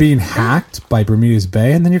 but they're being hacked by Bermuda's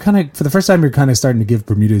Bay. And then you're kind of, for the first time, you're kind of starting to give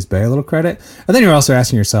Bermuda's Bay a little credit. And then you're also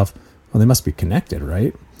asking yourself, well, they must be connected,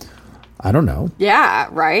 right? I don't know. Yeah,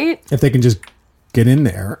 right? If they can just get in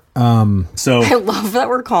there. So I love that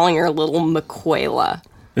we're calling her Little Miquela.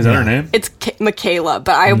 is that her name? It's Michaela,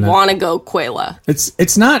 but I want to go Quela.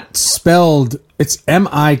 It's not spelled, it's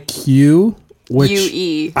MIQ, which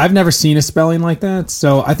UE. I've never seen a spelling like that.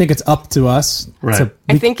 So I think it's up to us. Right.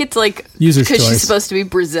 I think it's like User's because she's choice. supposed to be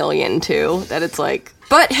Brazilian too. That it's like,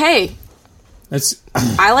 but hey, It's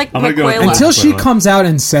I like I'm gonna go with Miquela. until she Miquela. comes out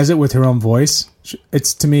and says it with her own voice.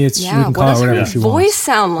 It's to me, it's she Yeah, can what call it does whatever her she voice wants.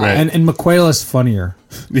 sound like? Right. And Miquela's funnier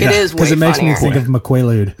It is way because it makes funnier. me think of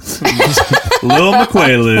Miquelude. Lil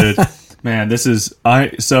Miquela. Man, this is I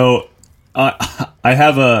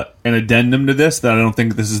have an addendum to this that I don't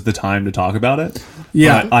think this is the time to talk about it.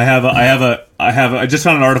 Yeah. But I just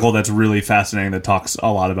found an article that's really fascinating that talks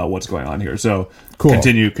a lot about what's going on here. So Cool.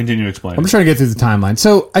 continue explaining. I'm just trying to get through the timeline.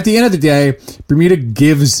 So at the end of the day, Bermuda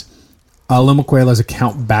gives Lil Miquela's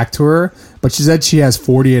account back to her, but she said she has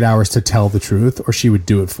 48 hours to tell the truth, or she would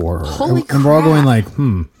do it for her. Holy and we're all going crap.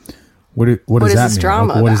 like, what does is that this mean?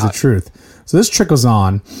 drama Like, what is the about? truth? So this trickles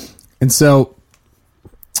on, and so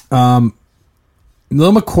Lil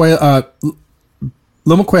Miquela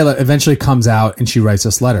eventually comes out and she writes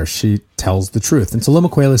this letter. She tells the truth. And so Lil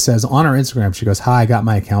Miquela says on her Instagram, she goes, "Hi, I got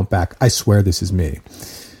my account back. I swear this is me."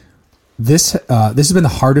 This has been the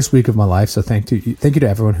hardest week of my life, so thank you to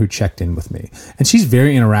everyone who checked in with me. And she's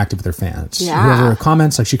very interactive with her fans. Yeah. Whoever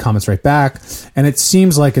comments, like she comments right back, and it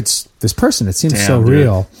seems like it's this person. It seems Damn, so dude.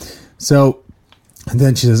 real. So, and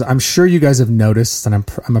then she says, "I'm sure you guys have noticed that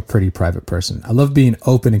I'm a pretty private person. I love being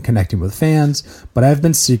open and connecting with fans, but I've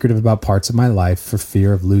been secretive about parts of my life for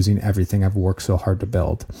fear of losing everything I've worked so hard to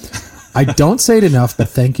build. I don't say it enough, but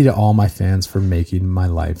thank you to all my fans for making my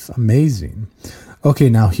life amazing. Okay,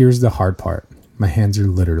 now here's the hard part. My hands are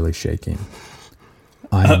literally shaking.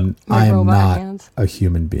 I am robot not hands. a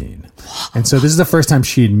human being." And so this is the first time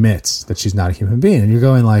she admits that she's not a human being. And you're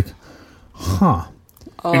going like, huh.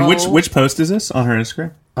 And which post is this on her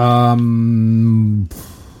Instagram?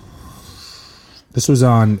 This was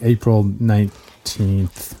on April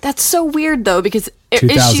 19th, That's so weird though, because is she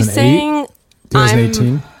 2008? saying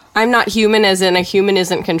 2018. I'm not human, as in a human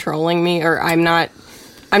isn't controlling me, or I'm not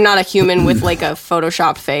a human with like a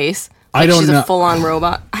Photoshop face. Like I don't she's know. a full-on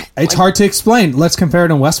robot. It's hard to explain. Let's compare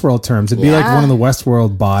it in Westworld terms. It'd be like Yeah. one of the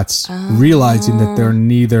Westworld bots realizing that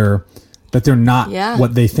they're not Yeah.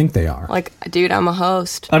 what they think they are. Like, dude, I'm a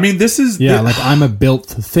host. I mean, this is Yeah, like I'm a built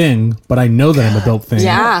thing, but I know that I'm a built thing.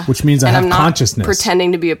 Yeah, which means I and have I'm not consciousness.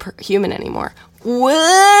 pretending to be a human anymore. Whoa!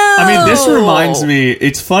 I mean, this reminds me.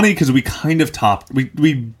 It's funny because we kind of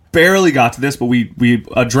we barely got to this, but we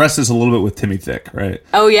addressed this a little bit with Timmy Thick, right?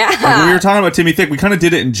 Oh yeah, Like when we were talking about Timmy Thick, we kind of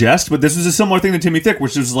did it in jest, but this was a similar thing to Timmy Thick,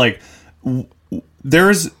 which is like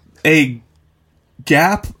there's a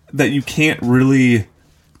gap that you can't really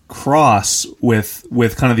cross with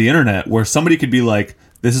kind of the internet, where somebody could be like,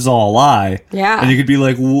 "This is all a lie," Yeah. and you could be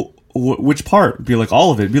like, "Which part?" Be like,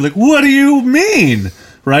 "All of it." Be like, "What do you mean?"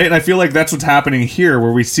 Right? And I feel like that's what's happening here,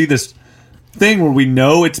 where we see this thing where we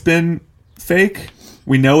know it's been fake,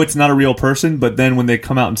 we know it's not a real person, but then when they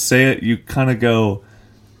come out and say it, you kind of go,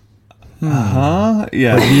 yeah.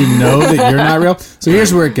 You know that you're not real. So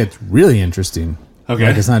here's where it gets really interesting. Okay.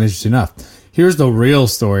 Like it's not interesting enough. Here's the real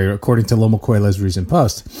story, according to Lil Miquela's recent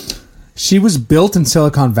post. She was built in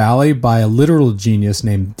Silicon Valley by a literal genius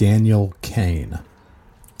named Daniel Kane.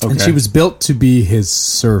 and she was built to be his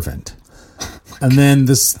servant. And then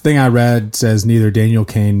this thing I read says neither Daniel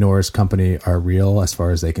Cain nor his company are real as far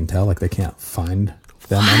as they can tell. Like they can't find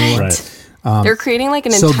them anywhere. Right. They're creating like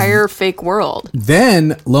an entire fake world.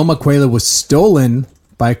 Then Loma Quela was stolen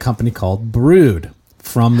by a company called Brood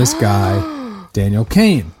from this guy, Daniel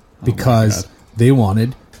Cain, because they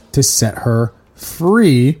wanted to set her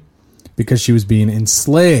free because she was being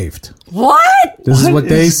enslaved. What? This is what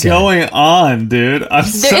they is say. going on, dude?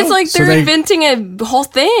 It's like they're inventing a whole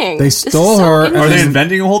thing. They stole her. Are they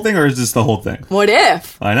inventing a whole thing, or is this the whole thing? What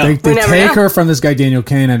if? I know. They never take know. her from this guy Daniel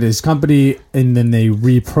Cain at his company, and then they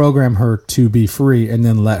reprogram her to be free, and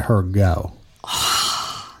then let her go.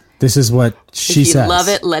 This is what she if you says. love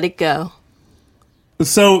it, let it go.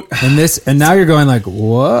 So And now you're going like,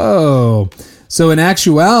 whoa. So in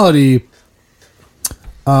actuality,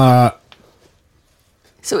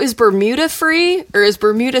 So is Bermuda free, or is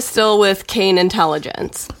Bermuda still with Kane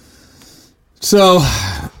Intelligence? so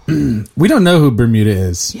we don't know who Bermuda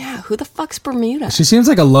is. Yeah, who the fuck's Bermuda? She seems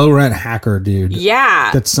like a low rent hacker dude.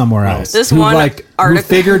 Yeah. That's somewhere else. This who, one who article-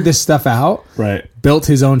 figured this stuff out, right. built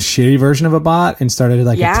his own shitty version of a bot, and started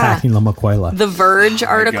like Yeah. attacking Loma Quela. The Verge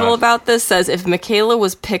article God. about this says if Michaela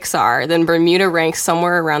was Pixar, then Bermuda ranks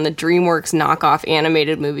somewhere around the DreamWorks knockoff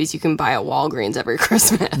animated movies you can buy at Walgreens every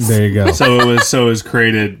Christmas. There you go. So it was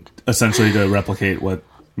created essentially to replicate what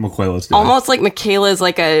Miquela's doing. Almost like Michaela is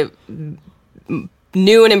like a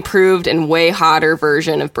new and improved and way hotter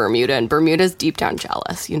version of Bermuda, and Bermuda's deep down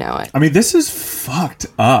jealous. You know it. I mean, this is fucked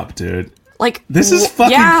up, dude. Like This is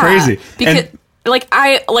fucking yeah, crazy. because And-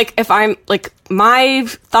 if I'm like my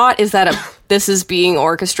thought is that this is being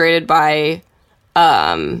orchestrated by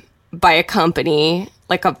a company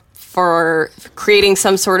for creating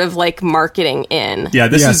some sort of like marketing in. Yeah,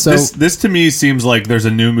 so- this to me seems like there's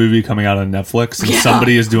a new movie coming out on Netflix, and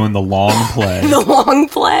somebody is doing the long play, The long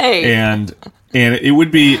play. and it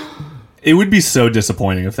would be so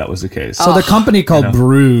disappointing if that was the case. So the company called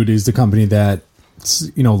Brood is the company that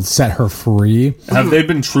set her free. Have they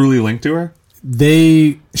been truly linked to her?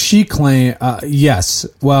 She claimed yes.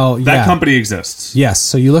 Well, That company exists. yes.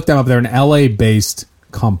 So you look them up. They're an LA based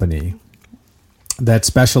company that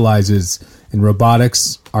specializes in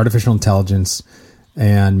robotics, artificial intelligence,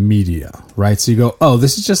 and media. Right. So you go, oh,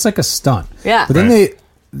 this is just like a stunt. Yeah. But then Right.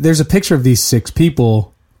 there's a picture of these 6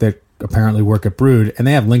 people that apparently work at Brood, and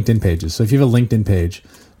they have LinkedIn pages. So if you have a LinkedIn page,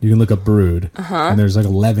 you can look up Brood, and there's like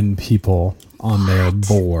 11 people on their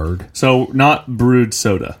board. So not brewed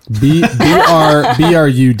soda.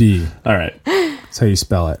 BRUD. All right. That's how you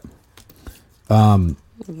spell it.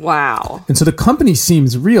 Wow. And so the company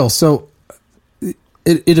seems real. So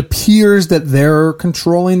it appears that they're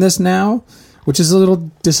controlling this now, which is a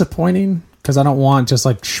little disappointing because I don't want just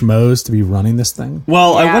like schmoes to be running this thing.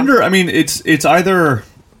 Well, I Yeah. wonder. I mean, it's either.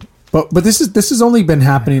 But this has only been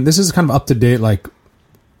happening. This is kind of up to date, like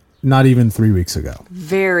not even 3 weeks ago.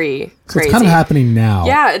 Very So crazy. it's kind of happening now.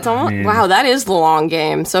 Yeah, it's almost wow. That is the long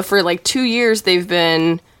game. So for like 2 years, they've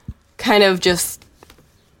been kind of just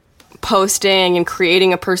posting and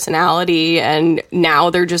creating a personality, and now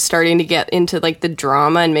they're just starting to get into like the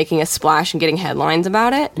drama and making a splash and getting headlines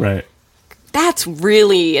about it. Right. That's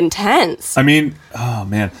really intense. I mean, oh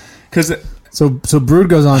man, because So Brood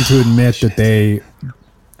goes on to admit that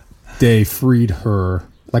they freed her.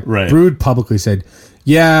 Like Right. Brood publicly said,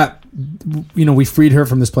 yeah, we freed her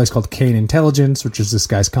from this place called Kane Intelligence, which is this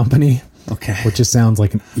guy's company. okay. Which just sounds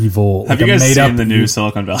like an evil. Have like you a guys made seen up the new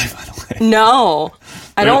Silicon Valley? By the way, No,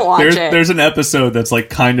 I don't watch there's, it. There's an episode that's like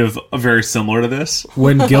kind of very similar to this.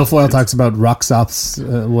 when Guilfoyle talks about Ruxop's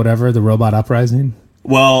whatever, the robot uprising.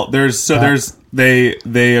 Well, there's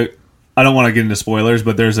they. I don't want to get into spoilers,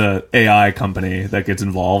 but there's a AI company that gets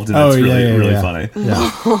involved, and it's really funny.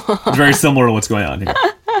 Yeah. It's very similar to what's going on here.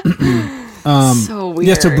 so weird.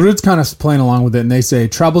 Yeah, so Brood's kind of playing along with it, and they say,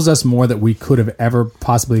 troubles us more that we could have ever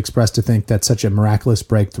possibly expressed to think that such a miraculous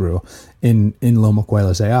breakthrough in Loma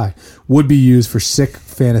Quela's AI would be used for sick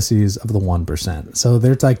fantasies of the 1%. So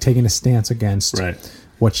they're like taking a stance against Right.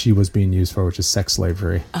 what she was being used for, which is sex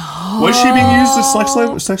slavery. Was she being used as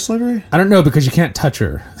sex slavery? I don't know, because you can't touch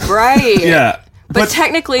her. right. Yeah, But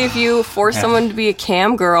technically, if you force someone to be a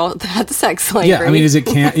cam girl, that's sex slavery. Yeah, I mean, is it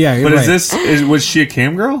can't? Yeah, but right. was she a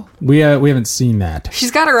cam girl? We haven't seen that.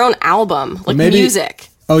 She's got her own album, like Maybe- music.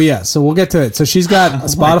 Oh yeah, so we'll get to it. So she's got a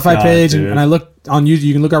Spotify God, page, dude. and I looked on YouTube.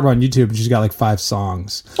 You can look her up on YouTube, and she's got like 5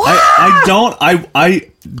 songs. I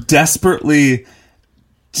desperately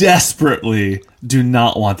desperately do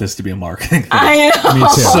not want this to be a marketing thing. I know. Me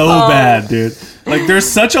too. So bad, dude. Like, there's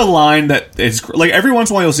such a line that it's like every once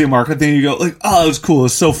in a while you'll see a marketing thing and you go like, oh, it was cool,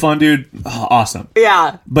 it's so fun, dude. Oh, awesome.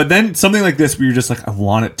 Yeah. But then something like this where you're just like, I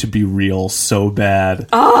want it to be real so bad. Do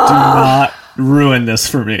not ruin this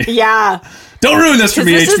for me. Yeah. Don't ruin this for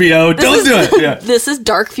me, This is- HBO. this Don't is- do it. Yeah. This is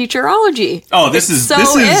dark futurology. Oh, this is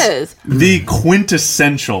the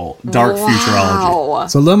quintessential dark futurology. Wow.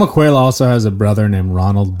 So Lil Miquela also has a brother named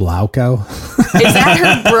Ronald Blauko. Is that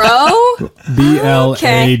her bro?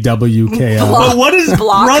 BLAWKO. But what does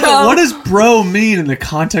Blocko? brother? What does bro mean in the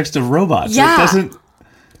context of robots? Yeah. It doesn't.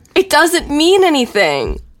 It doesn't mean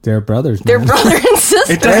anything. They're brothers. They're man. brother and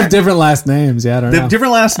sister. They have different last names. Yeah, I don't They know. have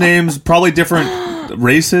different last names, probably different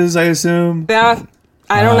races, I assume. Yeah.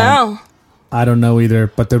 I don't know. I don't know either,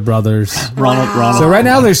 but they're brothers. Ronald. So right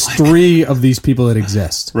now there's 3 of these people that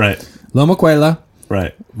exist. Right. Lil Miquela,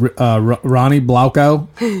 Right. Ronnie Blauko,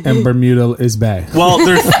 and Bermuda is Bay. Well,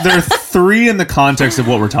 there are 3 in the context of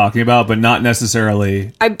what we're talking about, but not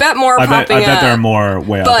necessarily. I bet more are I popping bet up. there are more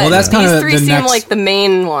way But out. Well, that's these kinda 3 the seem next- like the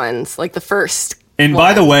main ones, like the first. And by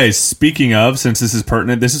one. the way, speaking of, since this is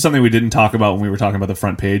pertinent, this is something we didn't talk about when we were talking about the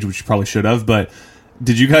front page, which you probably should have. But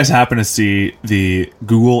did you guys happen to see the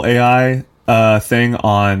Google AI thing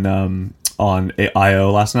on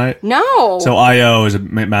I/O last night? No. So I/O is a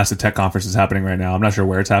massive tech conference that's happening right now. I'm not sure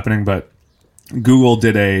where it's happening, but Google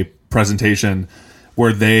did a presentation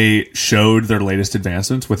where they showed their latest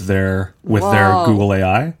advancements with their Google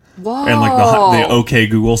AI and like the OK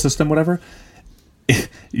Google system, whatever.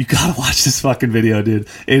 You gotta watch this fucking video, dude.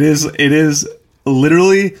 It is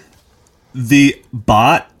literally the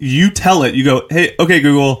bot. You tell it, you go, hey, okay,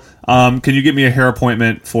 Google, can you get me a hair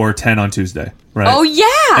appointment for 10 on Tuesday? Right. Oh, yeah.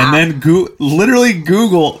 And then literally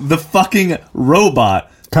Google, the fucking robot,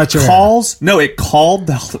 Cut your calls. No, it called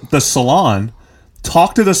the salon,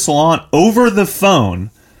 talked to the salon over the phone,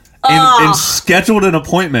 and scheduled an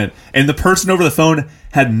appointment. And the person over the phone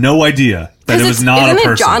had no idea that it was not isn't a it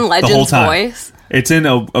person. John the whole Legend's time. voice? It's in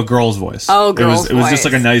a girl's voice. Oh, girl's It was just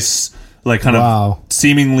voice. like a nice, like kind Wow. of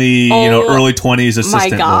seemingly, early 20s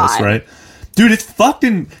assistant God. voice, right? Dude, it's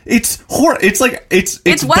fucking, it's it's like, it's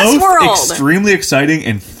both Westworld. extremely exciting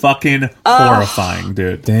and fucking horrifying,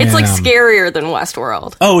 dude. Damn. It's like scarier than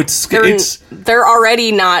Westworld. Oh, They're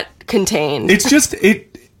already not contained. it's just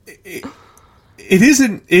it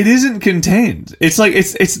isn't contained. It's like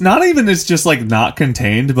it's not even, it's just like not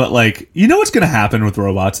contained, but like, you know what's going to happen with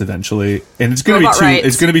robots eventually, and it's going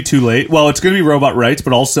to be too late. Well, it's going to be robot rights,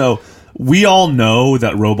 but also we all know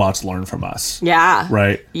that robots learn from us. Yeah.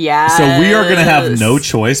 Right? Yeah. So we are going to have no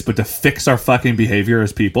choice but to fix our fucking behavior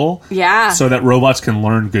as people. Yeah. So that robots can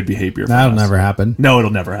learn good behavior from That'll us. never happen. No,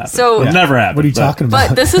 it'll never happen. So- it'll never happen. What are you but- talking about?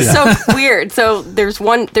 But this is so weird. So there's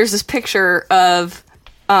this picture of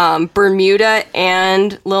Bermuda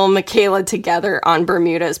and Lil Miquela together on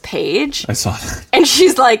Bermuda's page. I saw that. And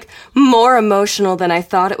she's like, more emotional than I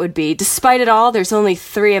thought it would be. Despite it all, there's only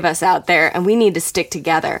 3 of us out there and we need to stick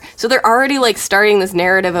together. So they're already like starting this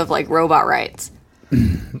narrative of like robot rights.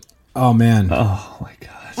 Oh, man. Oh my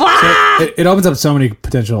gosh. It opens up so many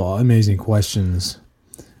potential amazing questions.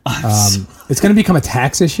 It's going to become a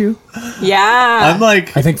tax issue, Yeah. I'm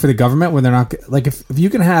like, I think, for the government when they're not like if you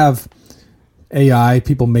can have AI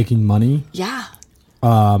people making money, Yeah.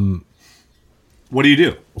 what do you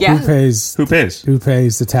do? Yeah. who pays Who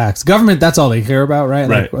pays? the tax? Government, that's all they care about, right?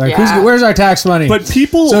 Right. Like Yeah. where's our tax money? But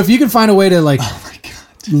people. So if you can find a way to like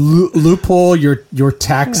loophole your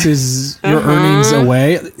taxes, your earnings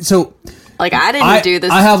away. So Like I didn't do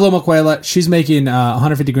this. I have Lil Miquela. She's making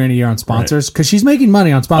 150 grand a year on sponsors because she's making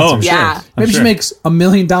money on sponsors. Oh, I'm Yeah. sure. I'm Maybe she sure. makes $1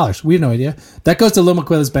 million. We have no idea. That goes to Lil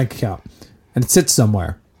Miquela's bank account and it sits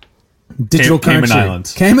somewhere. Digital Cayman currency.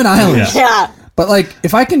 Islands. Cayman Islands. yeah. But like,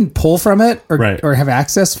 if I can pull from it Right. or have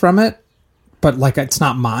access from it, but like it's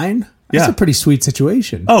not mine, that's Yeah. a pretty sweet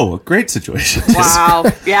situation. Oh, a great situation. Wow.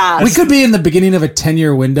 Yeah. We could be in the beginning of a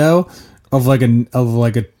 10-year window of like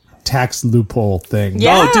a tax loophole thing.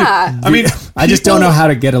 Yeah. Oh, dude. I mean, I just don't know how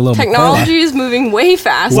to get a Lil Miquela. Technology is moving way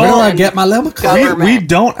faster. Where do I than get my Lil Miquela? government. we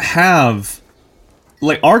don't have,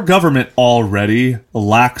 like, our government already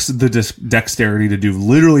lacks the dexterity to do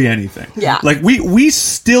literally anything. Yeah. Like, we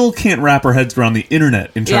still can't wrap our heads around the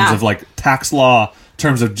internet in terms Yeah. of like tax law, in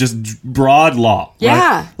terms of just broad law. right?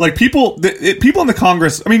 Yeah. Like people in the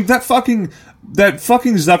Congress. I mean, that fucking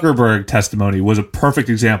Zuckerberg testimony was a perfect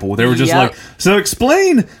example where they were just Yep. like, so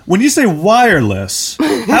explain, when you say wireless,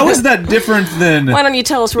 how is that different than Why don't you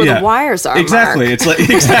tell us where Yeah. the wires are? Exactly. Mark? It's like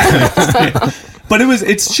exactly. But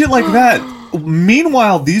it's shit like that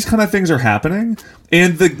meanwhile, these kind of things are happening,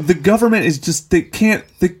 and the government is just they're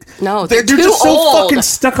they're too just so old. fucking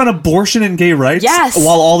stuck on abortion and gay rights. Yes.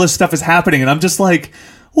 While all this stuff is happening, and I'm just like,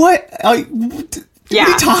 what? What are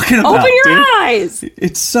you talking about? Open your dude? eyes.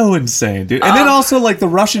 It's so insane, dude. And then also like the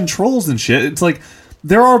Russian trolls and shit. It's like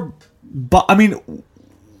there are,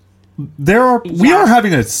 we are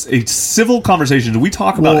having a civil conversation. We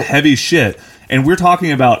talk about heavy shit, and we're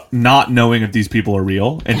talking about not knowing if these people are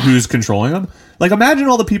real and who's controlling them. Like, imagine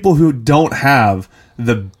all the people who don't have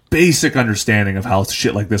the basic understanding of how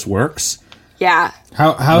shit like this works. Yeah.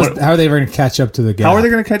 How are they ever going to catch up to the gap? How are they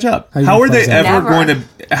going to catch up? How are they ever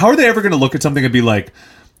going to look at something and be like,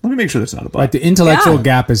 let me make sure that's not a bug? Like, the intellectual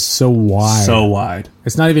gap is so wide. So wide.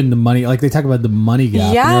 It's not even the money. Like, they talk about the money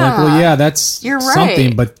gap. Yeah. And you're like, well, yeah, that's You're right.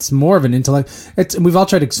 something, but it's more of an intellect. We've all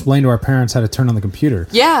tried to explain to our parents how to turn on the computer.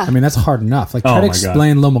 Yeah. I mean, that's hard enough. Like, try Oh to my God.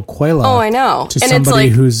 explain Lomoquela Oh, I know. to And it's somebody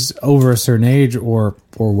like- who's over a certain age or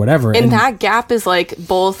whatever. And that gap is like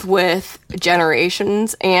both with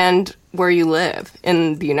generations and where you live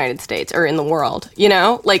in the United States or in the world. You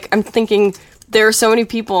know, like I'm thinking there are so many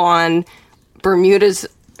people on Bermuda's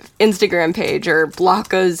Instagram page or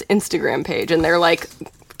Blanca's Instagram page, and they're like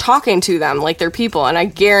talking to them like they're people. And I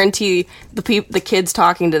guarantee the kids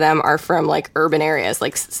talking to them are from like urban areas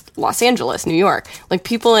like Los Angeles, New York. Like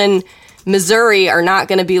people in Missouri are not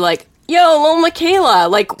going to be like, yo, Lil Michaela,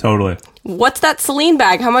 like Totally. what's that Celine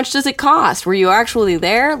bag? How much does it cost? Were you actually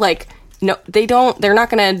there? Like, no, they don't. They're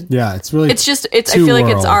not gonna. Yeah, it's really. It's just. It's. I two feel like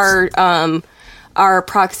it's worlds. our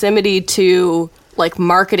proximity to like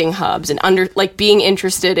marketing hubs and being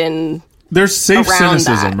interested in. There's safe around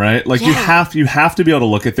cynicism, that. right? Like Yeah. you have to be able to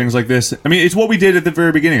look at things like this. I mean, it's what we did at the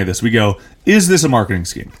very beginning of this. We go, is this a marketing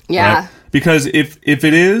scheme? Yeah. Right? Because if it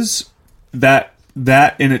is, that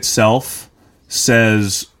in itself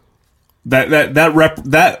says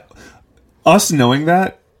that us knowing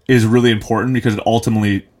that is really important because it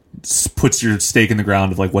ultimately puts your stake in the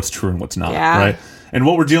ground of like what's true and what's not, Yeah. right? And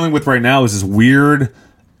what we're dealing with right now is this weird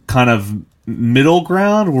kind of middle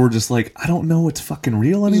ground where we're just like, I don't know what's fucking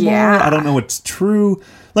real anymore. Yeah. I don't know what's true.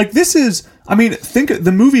 Like this is, I mean, think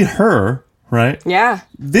the movie Her, right? Yeah.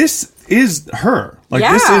 This is her. Like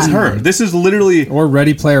this Yeah. is her. This is literally Or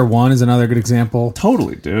Ready Player One is another good example.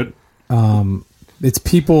 totally, dude. It's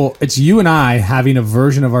people. It's you and I having a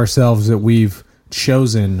version of ourselves that we've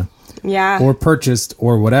chosen Yeah. or purchased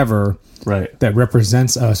or whatever Right. that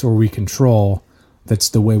represents us or we control. That's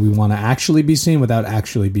the way we want to actually be seen without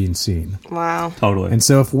actually being seen. Wow. Totally. And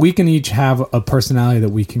so if we can each have a personality that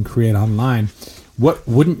we can create online, what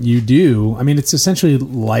wouldn't you do? I mean, it's essentially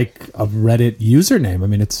like a Reddit username. I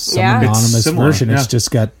mean, it's some Yeah. It's anonymous similar, version. yeah. It's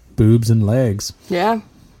just got boobs and legs. Yeah.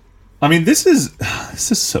 I mean, this is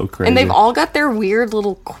so crazy. And they've all got their weird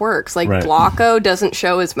little quirks. Like Right. Blocko doesn't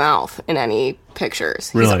show his mouth in any pictures.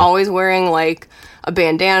 Really? He's always wearing like a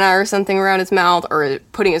bandana or something around his mouth or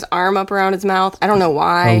putting his arm up around his mouth. I don't know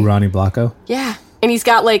why. Oh, Ronnie Blocko. Yeah. And he's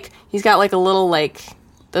got like a little like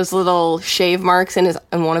those little shave marks in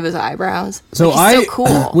one of his eyebrows. So Like, he's so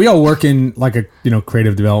cool. we all work in like a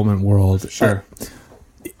creative development world. Sure.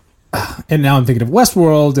 And now I'm thinking of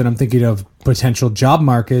Westworld, and I'm thinking of potential job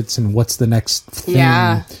markets and what's the next thing.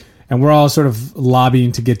 Yeah. And we're all sort of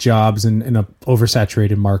lobbying to get jobs in a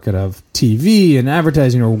oversaturated market of TV and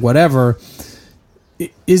advertising or whatever.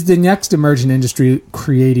 Is the next emerging industry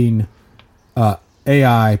creating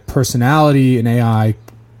AI personality and AI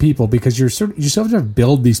people? Because you sort of have to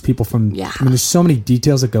build these people from. Yeah. I mean, there's so many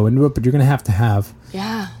details that go into it, but you're going to have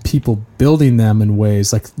Yeah. people building them in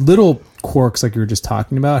ways like little quirks like you were just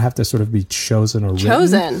talking about have to sort of be chosen or written.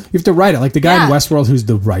 Chosen. You have to write it. Like the guy in Yeah. Westworld who's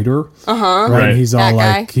the writer. Right. Right. And he's That all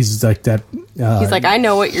guy. like, he's like that. He's like, I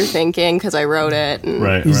know what you're thinking because I wrote it. And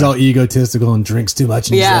Right. He's right. all egotistical and drinks too much.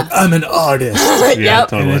 And Yeah. he's like, I'm an artist. Yeah, Yep.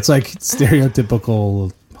 totally. And it's like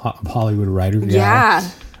stereotypical Hollywood writer. Yeah.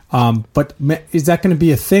 But is that going to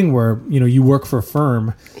be a thing where, you work for a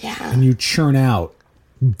firm Yeah. and you churn out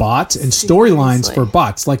bots and storylines Seriously. for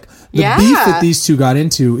bots? Like the Yeah. beef that these two got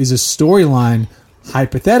into is a storyline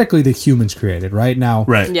hypothetically that humans created right now.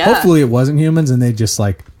 Right. Yeah. Hopefully it wasn't humans and they just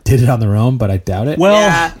like did it on their own, but I doubt it. Well,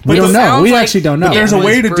 Yeah. we but don't the- know. sounds We like actually don't know. But there's a it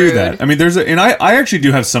way was to do brewed. that. I mean, and I actually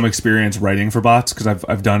do have some experience writing for bots because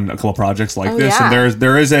I've done a couple projects like Oh, this, yeah.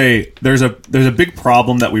 and there's a big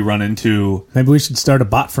problem that we run into. Maybe we should start a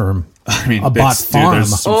bot firm. I mean, A bot dude, farm.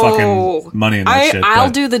 there's some fucking money in that shit. I'll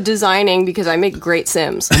but- do the designing because I make great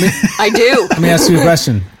Sims. I do. Let me ask you a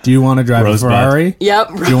question. Do you want to drive Rosebud. a Ferrari?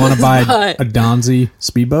 Yep. Do you want to buy Rosebud. a Donzi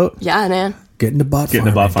speedboat? Yeah, man. Get into bot Get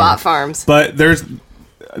into farming. bot farm. Bot farms. But there's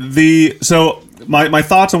so my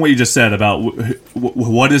thoughts on what you just said about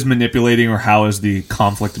what is manipulating or how is the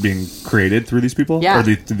conflict being created through these people or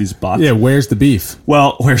through these bots. Yeah, where's the beef?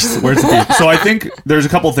 Well, where's the beef? So I think there's a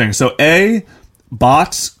couple things. So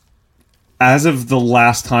bots, as of the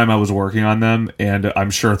last time I was working on them, and I'm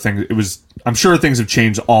sure things have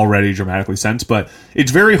changed already dramatically since, but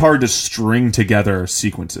it's very hard to string together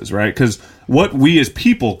sequences, right? Because what we as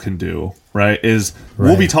people can do, right, is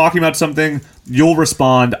we'll be talking about something, you'll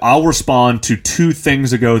respond, I'll respond to 2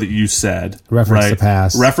 things ago that you said. Reference the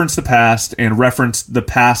past. Reference the past, and reference the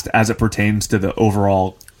past as it pertains to the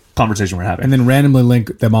overall conversation we're having. And then randomly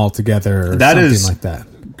link them all together or something like that.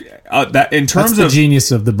 That in terms That's the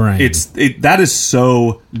genius of the brain. That is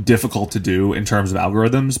so difficult to do in terms of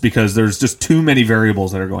algorithms because there's just too many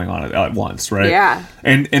variables that are going on at once, right? Yeah.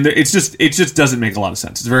 And it just doesn't make a lot of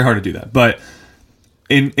sense. It's very hard to do that. But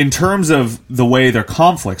in terms of the way their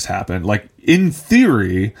conflicts happen, like in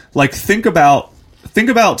theory, like think about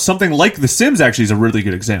something like The Sims actually is a really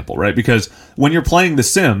good example, right? Because when you're playing The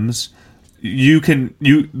Sims,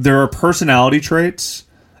 there are personality traits.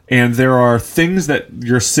 And there are things that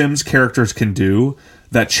your Sims characters can do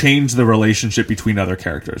that change the relationship between other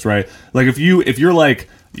characters, right? Like if you're like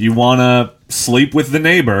you want to sleep with the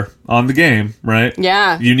neighbor on the game, right?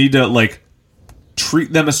 Yeah. You need to like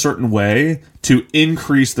treat them a certain way to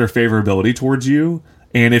increase their favorability towards you.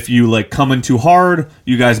 And if you like come in too hard,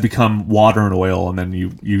 you guys become water and oil, and then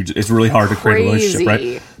you it's really hard to create a relationship,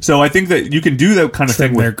 right? So I think that you can do that kind of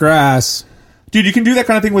thing with their grass. Dude, you can do that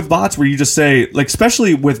kind of thing with bots where you just say, like,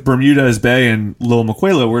 especially with Bermuda's Bay and Lil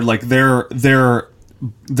Miquela, where like their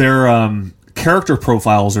character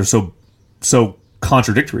profiles are so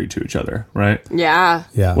contradictory to each other, right? Yeah.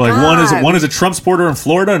 Yeah. Well, like one is a Trump supporter in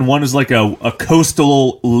Florida, and one is like a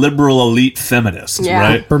coastal liberal elite feminist,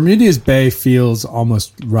 right? Bermuda's Bay feels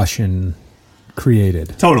almost Russian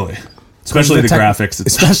created. Totally. Especially the graphics.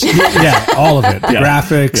 Especially, all of it. The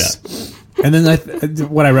graphics. Yeah. And then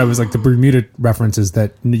what I read was like the Bermuda references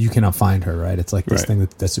that you cannot find her, right? It's like this thing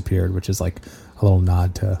that disappeared, which is like a little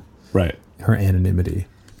nod to her anonymity.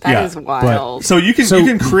 That is wild. So you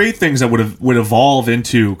can create things that would evolve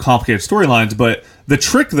into complicated storylines, but the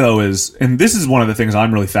trick though is, and this is one of the things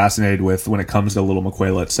I'm really fascinated with when it comes to Little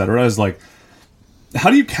Miquela, etc., is like, how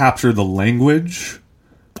do you capture the language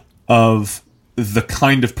of the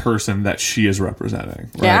kind of person that she is representing,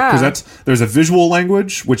 right? Yeah. Because there's a visual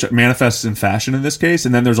language which manifests in fashion in this case,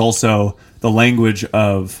 and then there's also the language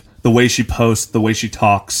of the way she posts, the way she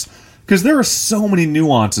talks. Because there are so many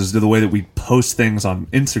nuances to the way that we post things on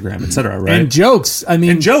Instagram, etc., right? And jokes. I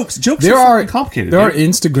mean, jokes there are complicated. There are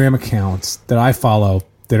Instagram accounts that I follow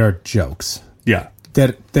that are jokes. Yeah.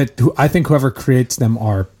 That I think whoever creates them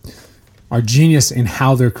are genius in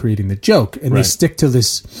how they're creating the joke, and they stick to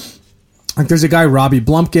this. Like there's a guy, Robbie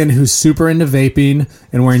Blumpkin, who's super into vaping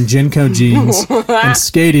and wearing Jinko jeans and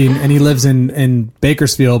skating, and he lives in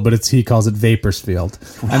Bakersfield, but he calls it Vaporsfield.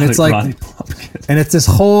 And it's like, and it's this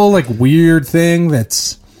whole like weird thing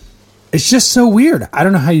it's just so weird. I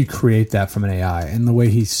don't know how you create that from an AI, and the way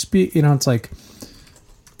he speaks, it's like,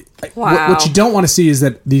 what you don't want to see is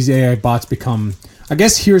that these AI bots become, I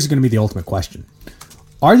guess here's going to be the ultimate question.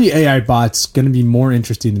 Are the AI bots going to be more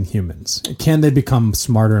interesting than humans? Can they become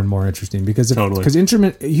smarter and more interesting? Because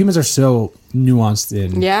humans are so nuanced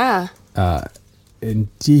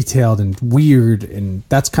and detailed and weird, and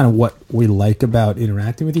that's kind of what we like about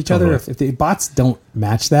interacting with each other. If the bots don't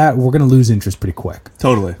match that, we're going to lose interest pretty quick.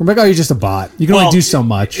 Totally. We're like, oh, you're just a bot. You can only do so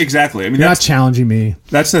much. Exactly. I mean, you're not challenging me.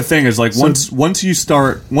 That's the thing is like once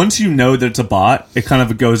you know that it's a bot, it kind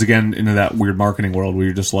of goes again into that weird marketing world where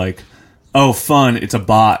you're just like, oh, fun, it's a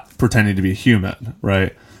bot pretending to be a human,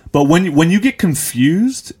 right? But when you get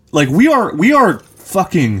confused, like we are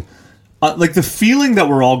fucking like the feeling that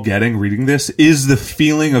we're all getting reading this is the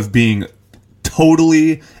feeling of being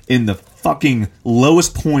totally in the fucking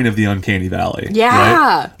lowest point of the uncanny valley.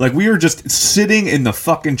 Yeah. Right? Like we are just sitting in the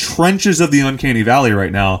fucking trenches of the uncanny valley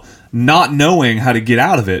right now, not knowing how to get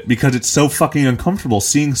out of it because it's so fucking uncomfortable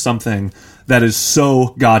seeing something that is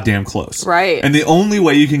so goddamn close. Right. And the only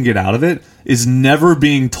way you can get out of it is never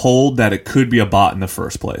being told that it could be a bot in the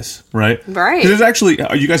first place. Right? Right. Because there's actually,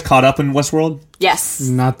 are you guys caught up in Westworld? Yes.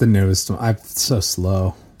 Not the newest one. I'm so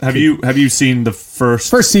slow. Have you seen the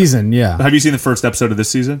first season? Yeah. Have you seen the first episode of this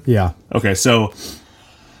season? Yeah. Okay, so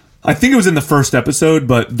I think it was in the first episode,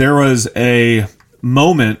 but there was a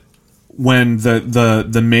moment when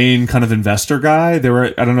the main kind of investor guy, I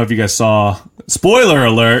don't know if you guys saw, spoiler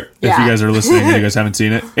alert, if you guys are listening and you guys haven't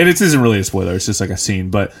seen it. And it isn't really a spoiler, it's just like a scene,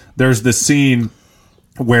 but there's this scene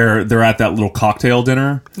where they're at that little cocktail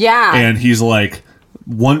dinner. Yeah. And he's like,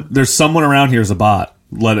 there's someone around here is a bot.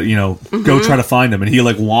 let it, go try to find him. And he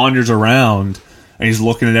like wanders around and he's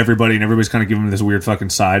looking at everybody and everybody's kind of giving him this weird fucking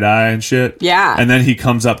side eye and shit. Yeah. And then he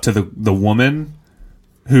comes up to the woman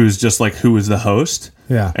who's just like, who is the host.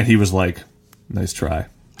 Yeah. And he was like, nice try.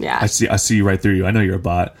 Yeah. I see you right through you. I know you're a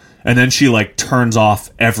bot. And then she like turns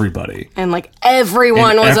off everybody. And like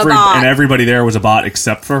everyone was a bot. And everybody there was a bot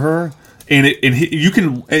except for her. And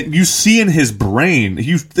you see in his brain,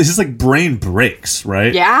 his like brain breaks,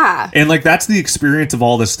 right? Yeah. And like that's the experience of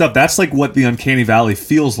all this stuff. That's like what the Uncanny Valley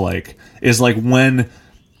feels like, is like when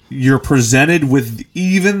you're presented with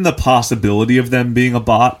even the possibility of them being a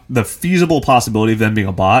bot, the feasible possibility of them being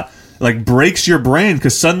a bot, like breaks your brain,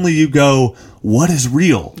 because suddenly you go, what is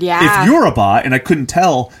real? Yeah. If you're a bot and I couldn't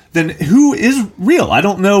tell, then who is real? I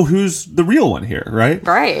don't know who's the real one here, right?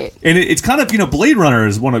 Right. And it's kind of, Blade Runner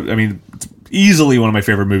is it's easily one of my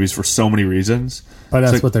favorite movies for so many reasons. But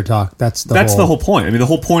that's what they're talking. That's the whole point. I mean, the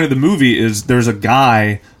whole point of the movie is there's a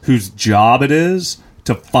guy whose job it is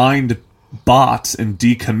to find bots and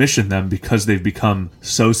decommission them because they've become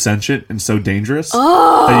so sentient and so dangerous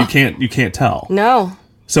that you can't tell. No.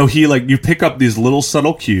 So you pick up these little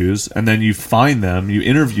subtle cues and then you find them, you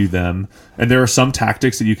interview them, and there are some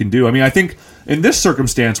tactics that you can do. I mean, I think in this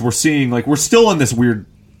circumstance, we're seeing, we're still in this weird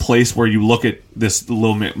place where you look at this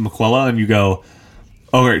little Miquella and you go,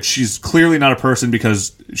 oh, right, she's clearly not a person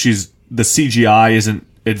because the CGI isn't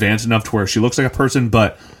advanced enough to where she looks like a person,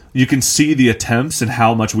 but you can see the attempts and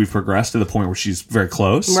how much we've progressed to the point where she's very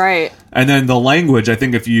close. Right. And then the language, I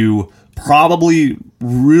think if you probably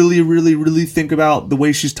really, really, really think about the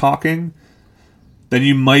way she's talking, then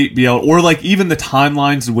you might be able, or even the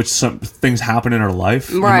timelines in which some things happen in her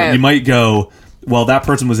life. Right. You might go, well, that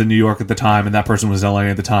person was in New York at the time and that person was in LA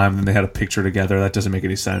at the time, and then they had a picture together. That doesn't make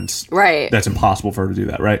any sense. Right. That's impossible for her to do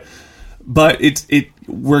that, right? But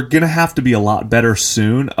we're going to have to be a lot better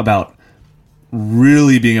soon about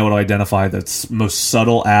really being able to identify that most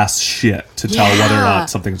subtle ass shit to tell whether or not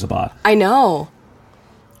something's a bot. I know.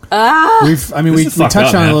 we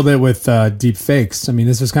touched on it a little bit with deep fakes. I mean,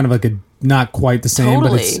 this is kind of like not quite the same,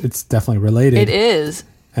 Totally. but it's definitely related. It is.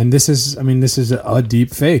 And this is a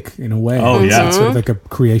deep fake in a way. Oh, yeah. It's sort of like a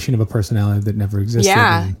creation of a personality that never existed.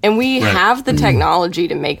 Yeah. And we Right. have the technology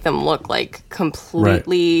to make them look like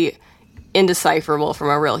completely indecipherable from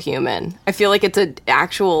a real human. I feel like it's an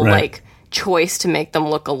actual Right. choice to make them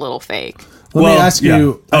look a little fake. Let me ask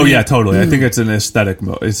you. Yeah, totally. I think it's an aesthetic.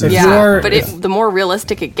 Yeah, but the more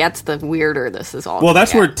realistic it gets, the weirder this is all. Well,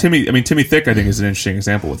 that's where gonna get. Timmy Thick, I think, is an interesting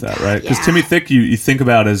example with that, right? Because Yeah. Timmy Thick, you think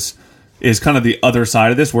about is kind of the other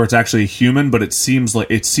side of this, where it's actually human, but it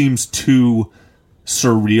seems too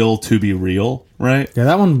surreal to be real, right? Yeah,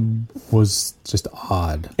 that one was just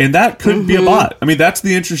odd. And that couldn't be a bot. I mean, that's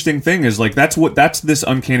the interesting thing is that's this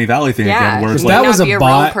Uncanny Valley thing Yeah, again, where it's it like, that might was not a be a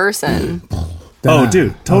bot. real person. oh,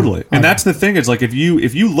 dude, totally. And that's the thing is if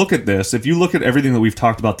you look at this, if you look at everything that we've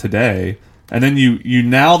talked about today, and then you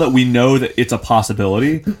now that we know that it's a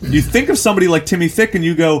possibility, you think of somebody like Timmy Thick and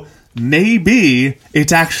you go, maybe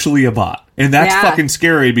it's actually a bot. And that's fucking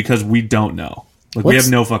scary because we don't know. We have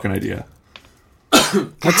no fucking idea.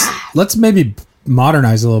 Let's maybe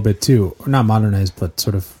modernize a little bit too, or not modernize, but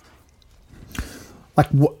sort of like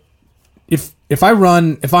if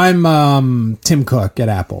I'm Tim Cook at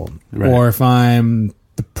Apple, Right. or if I'm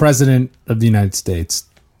the president of the United States,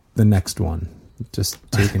 the next one, just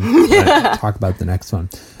talk about the next one,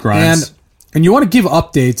 Grimes. and you want to give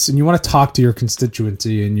updates and you want to talk to your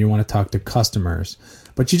constituency and you want to talk to customers,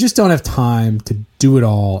 but you just don't have time to do it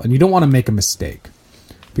all, and you don't want to make a mistake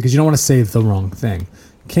because you don't want to say the wrong thing.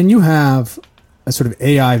 Can you have a sort of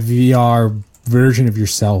AI VR version of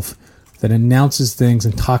yourself that announces things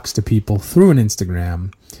and talks to people through an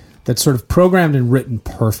Instagram that's sort of programmed and written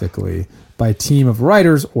perfectly by a team of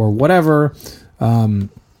writers or whatever, to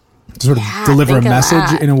sort of deliver a think of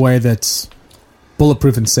message that. in a way that's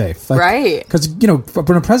bulletproof and safe? Right. Because,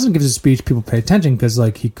 when a president gives a speech, people pay attention because,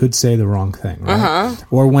 he could say the wrong thing, right?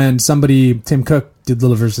 Or when Tim Cook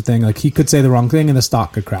delivers a thing, he could say the wrong thing and the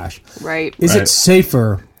stock could crash. Right. Is Right. it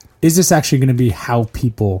safer? Is this actually going to be how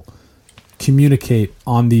people communicate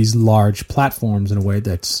on these large platforms in a way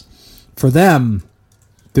that's, for them,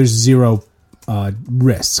 there's zero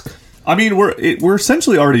risk? I mean, we're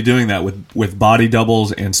essentially already doing that with body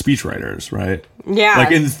doubles and speechwriters, right? Yeah.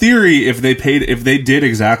 In theory, if they did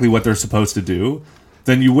exactly what they're supposed to do,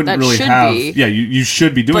 then you wouldn't That really should have. be. Yeah, you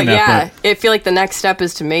should be doing But that. I feel like the next step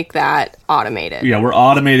is to make that automated. But yeah, we're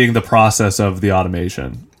automating the process of the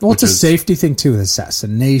automation. Well, it's which a is- safety thing too.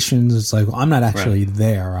 Assassinations. It's I'm not actually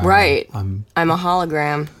there. Right. I'm I'm a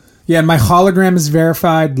hologram. Yeah, and my hologram is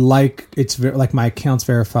verified, like like my account's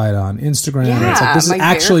verified on Instagram. Yeah, it's like, this is my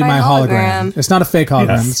actually my verified hologram. hologram. It's not a fake hologram.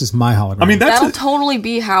 Yes. This is my hologram. I mean, That'll totally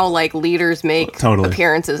be how like leaders make Totally.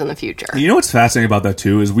 appearances in the future. You know what's fascinating about that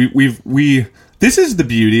too is we this is the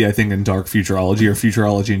beauty, I think, in dark futurology or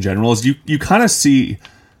futurology in general, is you kind of see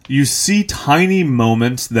tiny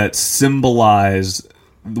moments that symbolize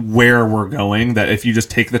where we're going, that if you just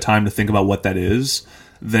take the time to think about what that is,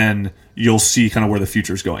 then you'll see kind of where the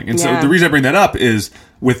future is going. And so the reason I bring that up is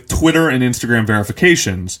with Twitter and Instagram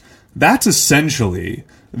verifications, that's essentially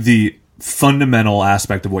the fundamental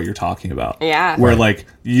aspect of what you're talking about. Yeah. Where like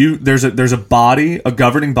there's a body, a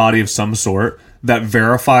governing body of some sort that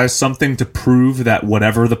verifies something to prove that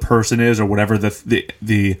whatever the person is or whatever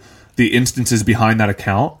the instances behind that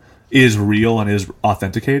account is real and is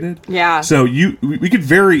authenticated. Yeah. So we could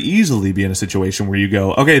very easily be in a situation where you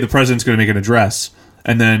go, okay, the president's going to make an address,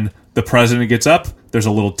 and then the president gets up. There's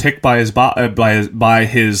a little tick by his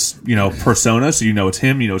persona, so you know it's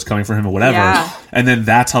him. You know it's coming from him or whatever. Yeah. And then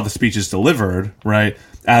that's how the speech is delivered, right?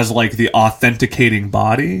 As like the authenticating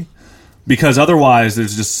body, because otherwise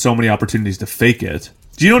there's just so many opportunities to fake it.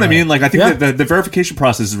 Do you know what I mean? Like I think that the verification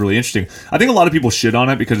process is really interesting. I think a lot of people shit on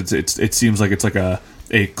it because it seems like it's like a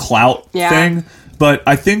clout thing. But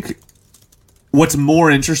I think what's more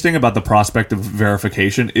interesting about the prospect of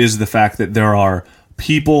verification is the fact that there are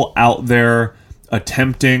people out there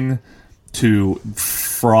attempting to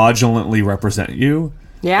fraudulently represent you.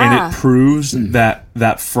 Yeah. And it proves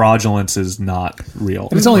that fraudulence is not real.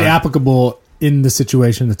 And it's only applicable in the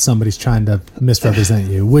situation that somebody's trying to misrepresent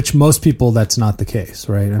you, which most people, that's not the case,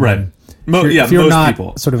 right? I Right. mean, most if you're not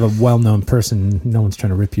people. sort of a well-known person, no one's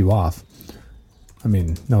trying to rip you off. I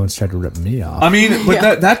mean, no one's tried to rip me off. I mean,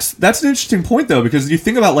 but that's an interesting point though, because you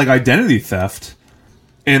think about like identity theft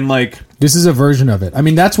and like this is a version of it. I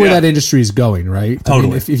mean, that's where that industry is going, right? Totally. I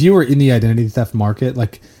mean, if you were in the identity theft market,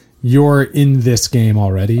 like you're in this game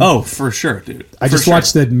already. oh, for sure, dude. I just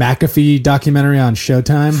watched the McAfee documentary on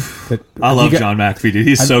Showtime. I love John McAfee, dude.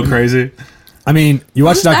 He's so crazy. I mean, you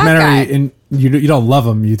watch Who's the that documentary guy? and you don't love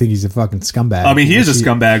him. You think he's a fucking scumbag. I mean, he is a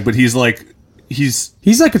scumbag, but he's like he's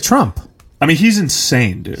like a Trump. I mean, he's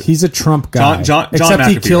insane, dude. He's a Trump guy. John Except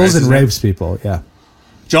he McAfee, kills right? and rapes people. Yeah.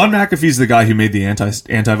 John McAfee's the guy who made the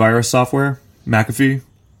antivirus software, McAfee,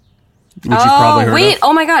 which you've probably heard wait, of.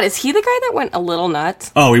 oh my god, is he the guy that went a little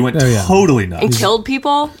nuts Oh, he went yeah. totally nuts. and killed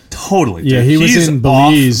people? Totally, dude. Yeah, he was He's in off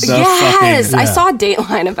Belize. the Yes, I yeah. saw a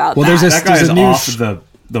Dateline about Well, that. there's That guy There's is a new off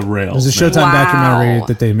the rails. There's a man. Showtime Wow. documentary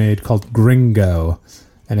that they made called Gringo,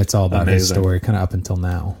 and it's all about his Amazing. story, kind of up until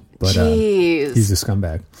now. But Jeez, he's a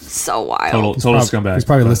scumbag. so wild. Total scumbag. He's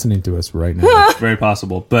probably but listening to us right now. Very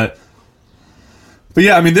possible, but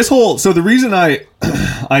yeah, I mean, this whole. So the reason I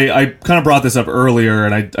kind of brought this up earlier,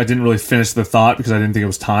 and I didn't really finish the thought because I didn't think it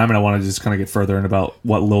was time, and I wanted to just kind of get further in about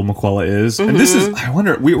what Lil Maquella is. And this is, I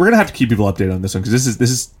wonder, we're gonna have to keep people updated on this one because this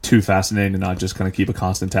is too fascinating to not just kind of keep a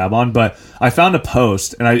constant tab on. But I found a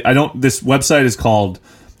post, and I don't. This website is called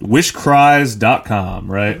wishcries.com,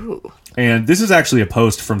 right? Ooh. And this is actually a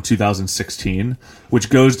post from 2016, which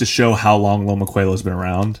goes to show how long Lil Maquella has been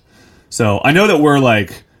around. So I know that we're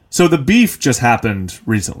like. So the beef just happened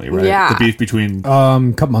recently, right? Yeah. The beef between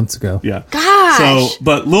A couple months ago. yeah. Gosh. So,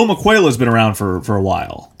 but Lil Maquella's been around for a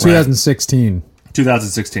while. Right? 2016.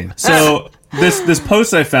 2016. So this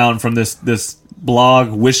post I found from this blog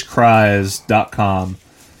wishcries.com,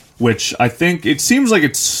 which I think it seems like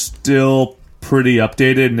it's still pretty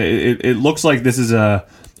updated, and it looks like this is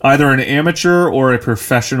either an amateur or a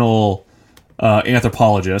professional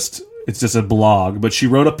anthropologist. It's just a blog, but she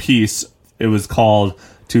wrote a piece. It was called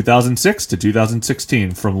 2006 to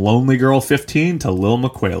 2016, from Lonely Girl 15 to Lil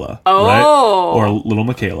Maquella. Oh. Right? Or Little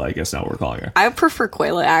Michaela, I guess now we're calling her. I prefer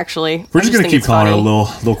Quayla, actually. We're just going to keep calling her Lil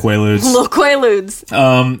Quaaludes. Little Quaaludes.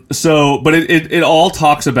 So, but it all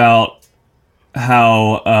talks about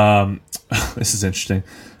how this is interesting.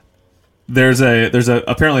 There's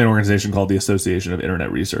apparently an organization called the Association of Internet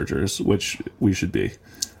Researchers, which we should be.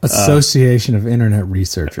 Association of Internet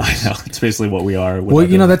Researchers. I know, it's basically what we are. Well,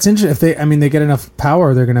 that's interesting. If they get enough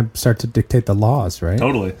power, they're going to start to dictate the laws, right?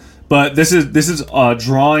 Totally. But this is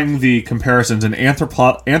drawing the comparisons, an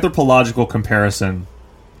anthropological comparison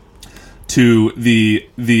to the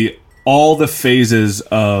all the phases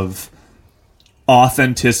of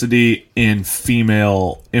authenticity in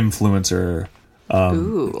female influencer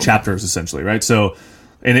chapters, essentially, right? So,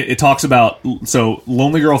 and it talks about, so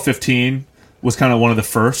Lonely Girl 15 was kind of one of the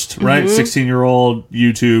first, right? 16-year-old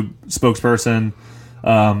YouTube spokesperson,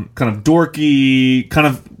 kind of dorky, kind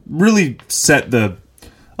of really set the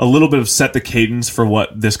cadence for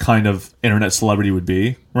what this kind of internet celebrity would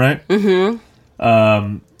be, right?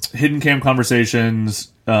 Hidden Cam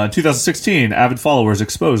Conversations. 2016, avid followers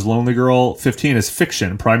exposed Lonely Girl 15 as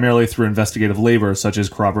fiction, primarily through investigative labor such as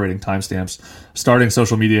corroborating timestamps, starting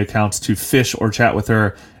social media accounts to fish or chat with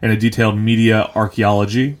her, and a detailed media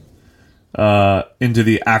archaeology into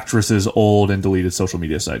the actress's old and deleted social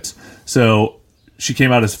media sites. So she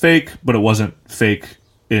came out as fake, but it wasn't fake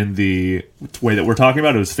in the way that we're talking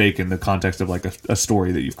about. It was fake in the context of like a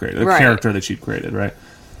story that you've created, a character that she'd created, right?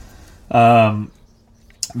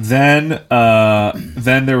 Then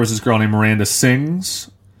there was this girl named Miranda Sings,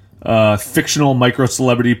 fictional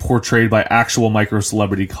micro-celebrity portrayed by actual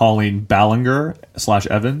micro-celebrity Colleen Ballinger /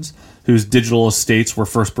 Evans, whose digital estates were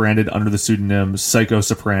first branded under the pseudonym Psycho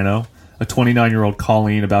Soprano, a 29-year-old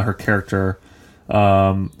Colleen about her character.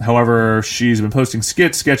 However, she's been posting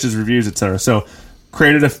skits, sketches, reviews, etc. So,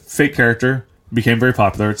 created a fake character, became very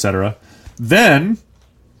popular, etc. Then,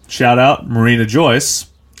 shout out Marina Joyce.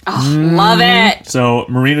 Oh, love it. So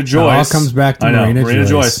Marina Joyce. It all comes back to Marina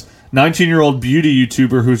Joyce. 19-year-old beauty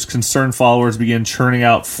YouTuber whose concerned followers began churning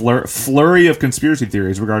out flurry of conspiracy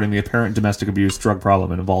theories regarding the apparent domestic abuse, drug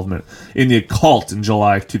problem, and involvement in the occult in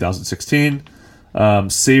July 2016.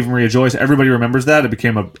 Save Maria Joyce. Everybody remembers that. It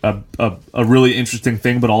became a really interesting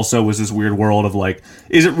thing, but also was this weird world of like,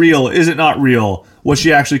 is it real? Is it not real? Was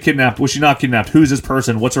she actually kidnapped? Was she not kidnapped? Who's this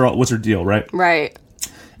person? What's her deal? Right.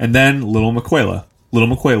 And then Little Miquela.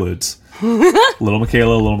 Little McQuaaludes. Little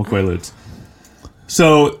Michaela, Little McQuaaludes.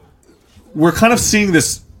 So we're kind of seeing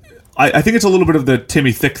this. I think it's a little bit of the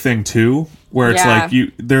Timmy Thick thing too, where it's like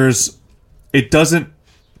it doesn't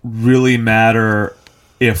really matter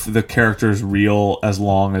if the character's real as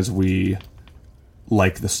long as we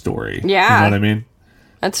like the story. Yeah. You know what I mean?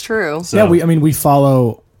 That's true. So, yeah, we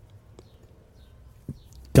follow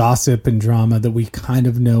gossip and drama that we kind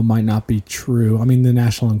of know might not be true. I mean, the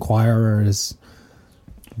National Enquirer is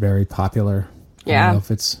very popular. I don't know if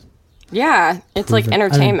it's like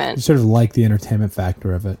entertainment. You sort of like the entertainment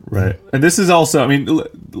factor of it. Right. And this is also,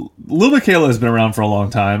 Little Michaela has been around for a long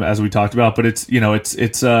time, as we talked about, but it's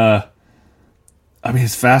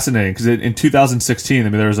fascinating because in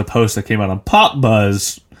 2016, there was a post that came out on Pop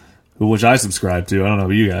Buzz, which I subscribe to. I don't know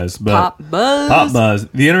about you guys, but Pop Buzz. Pop Buzz.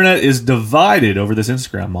 The internet is divided over this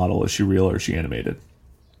Instagram model. Is she real or is she animated?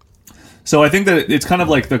 So I think that it's kind of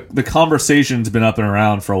like the conversation's been up and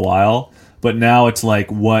around for a while, but now it's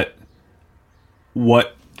like what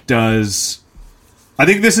does... I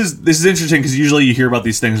think this is interesting because usually you hear about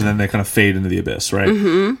these things and then they kind of fade into the abyss, right?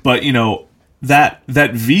 Mm-hmm. But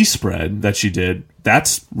that V spread that she did,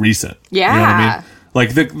 that's recent. Yeah. You know what I mean?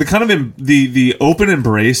 Like the kind of the open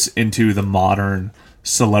embrace into the modern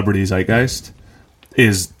celebrity zeitgeist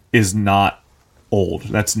is not old.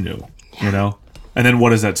 That's new. Yeah. And then what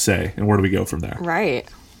does that say? And where do we go from there? Right.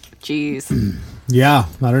 Jeez. Yeah,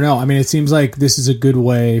 I don't know. I mean, it seems like this is a good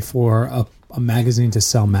way for a magazine to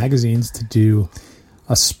sell magazines, to do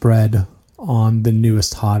a spread on the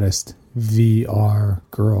newest, hottest VR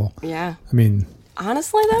girl. Yeah. I mean,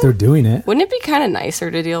 honestly, though, they're doing it. Wouldn't it be kind of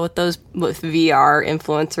nicer to deal with VR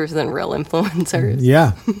influencers than real influencers?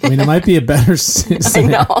 Yeah. I mean, it might be a better... I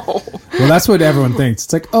know. Well, that's what everyone thinks.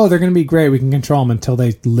 It's like, oh, they're going to be great. We can control them until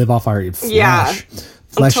they live off our flesh. Yeah.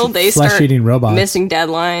 Until they start flesh-eating robots. Missing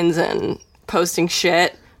deadlines and posting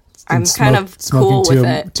shit. I'm And kind of cool with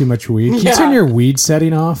it. Too much weed. Can Yeah. you turn your weed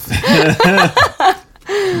setting off?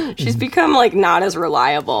 She's become like not as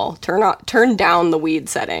reliable. Turn down the weed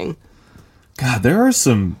setting. God, there are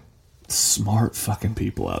some smart fucking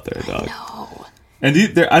people out there, dog. No. And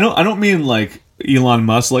I don't mean like Elon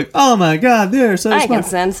Musk, like, oh my God, they're so I smart. can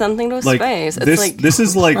send something to Like, space. It's this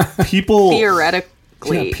is like people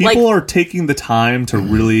theoretically. people are taking the time to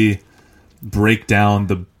really break down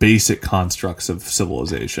the basic constructs of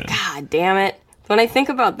civilization. God damn it. When I think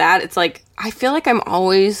about that, it's like, I feel like I'm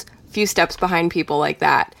always a few steps behind people like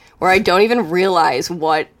that, where I don't even realize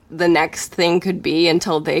what the next thing could be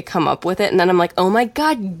until they come up with it. And then I'm like, oh my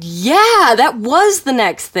God, yeah, that was the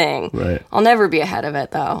next thing. Right. I'll never be ahead of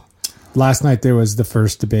it, though. Last night there was the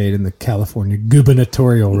first debate in the California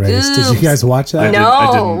gubernatorial race. Did you guys watch that?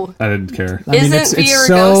 No. I didn't care. I mean, Isn't it's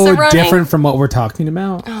so Villaraigosa running? different from what we're talking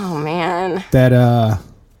about Oh, man. that,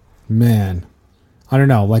 man, I don't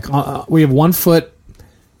know. Like, we have 1 foot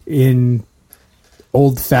in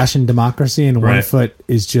old-fashioned democracy and 1 Right. foot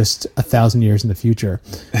is just 1,000 years in the future.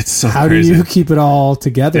 It's so How crazy. do you keep it all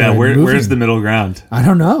together? Yeah, and where's moving? the middle ground? I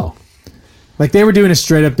don't know. Like, they were doing a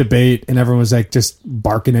straight-up debate, and everyone was, like, just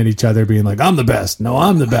barking at each other, being like, I'm the best. No,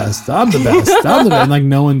 I'm the best. I'm the best. I'm the best. And, like,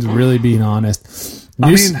 no one's really being honest.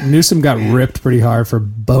 Newsom got ripped pretty hard for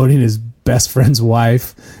boning his best friend's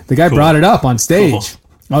wife. The guy brought it up on stage.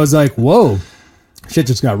 Cool. I was like, whoa. shit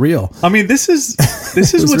just got real. I mean, this is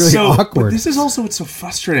what's really so awkward. But this is also what's so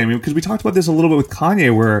frustrating. I mean, because we talked about this a little bit with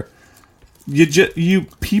Kanye, where you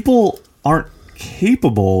people aren't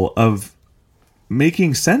capable of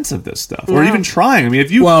making sense of this stuff, or even trying. I mean,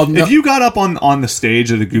 if you got up on the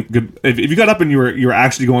stage of if you got up and you were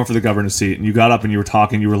actually going for the governor's seat, and you got up and you were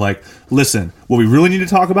talking, you were like, listen, what we really need to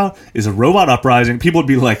talk about is a robot uprising. People would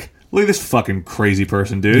be like, look at this fucking crazy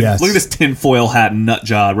person, dude. Yes. Look at this tinfoil hat nut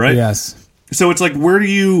job, right? Yes. So it's like, where do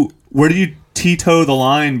you teeter the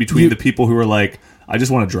line between the people who are like, I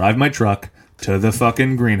just want to drive my truck to the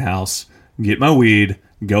fucking greenhouse, get my weed,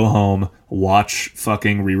 go home, watch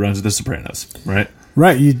fucking reruns of The Sopranos, right?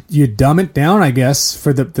 Right. You dumb it down, I guess,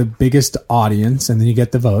 for the biggest audience, and then you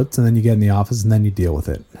get the votes, and then you get in the office, and then you deal with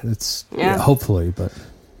it. It's hopefully, but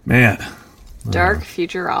man, dark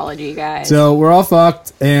futurology, guys. so we're all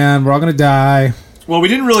fucked, and we're all gonna die. Well, we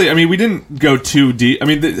didn't go too deep. I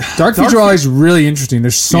mean, Dark futurology is really interesting.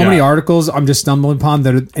 There's so many articles I'm just stumbling upon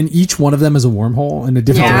that, and each one of them is a wormhole in a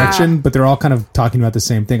different direction, but they're all kind of talking about the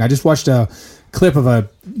same thing. I just watched a clip of a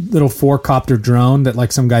little 4-copter drone that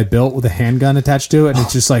like some guy built with a handgun attached to it, and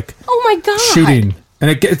it's just like oh my god, shooting, and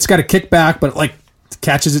it's got a kickback, but it like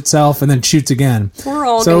catches itself and then shoots again. We're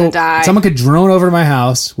all gonna die. Someone could drone over to my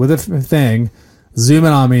house with a thing, zoom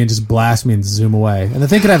in on me, and just blast me and zoom away, and the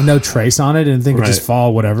thing could have no trace on it, and the thing could just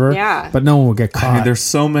fall, whatever. Yeah, but no one will get caught. I mean, there's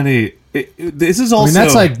so many. This is also. I mean,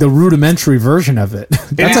 that's like the rudimentary version of it.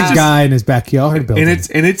 That's a guy in his backyard building,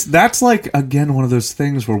 and that's like, again, one of those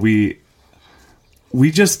things where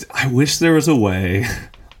we just, I wish there was a way.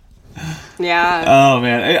 Yeah. Oh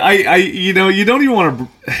man, I you don't even want to.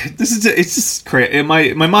 It's just crazy.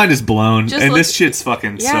 My mind is blown, this shit's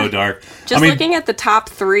fucking so dark. Just looking at the top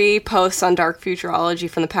 3 posts on dark futurology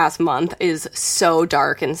from the past month is so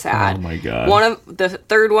dark and sad. Oh my god. The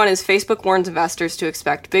third one is Facebook warns investors to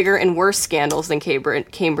expect bigger and worse scandals than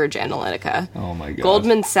Cambridge Analytica. Oh my god.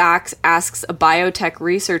 Goldman Sachs asks a biotech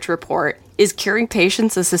research report, is curing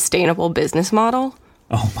patients a sustainable business model?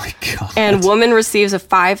 Oh my god. And woman receives a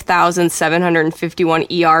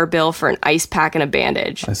 $5,751 ER bill for an ice pack and a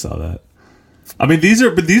bandage. I saw that. I mean, these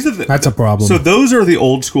are that's a problem. So those are the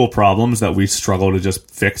old school problems that we struggle to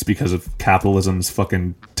just fix because of capitalism's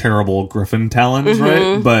fucking terrible Griffin talons,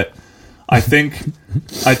 right? But I think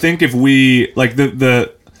if we like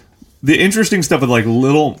the interesting stuff with like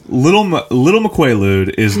little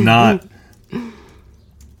McQuaalude is not.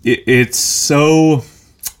 It's so.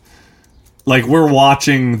 Like, we're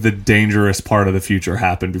watching the dangerous part of the future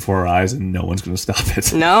happen before our eyes, and no one's going to stop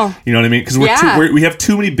it. No. You know what I mean? Because we have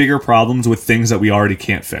too many bigger problems with things that we already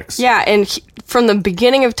can't fix. Yeah, and from the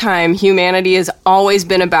beginning of time, humanity has always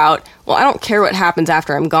been about, well, I don't care what happens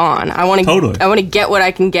after I'm gone. I want to get what I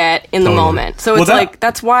can get in the moment. So it's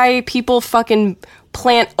that's why people fucking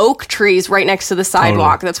plant oak trees right next to the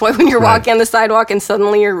sidewalk. That's why when you're walking on the sidewalk and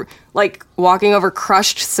suddenly you're like walking over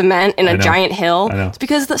crushed cement in a giant hill, it's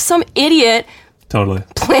because some idiot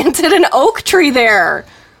planted an oak tree there.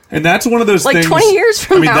 And that's one of those like things. 20 years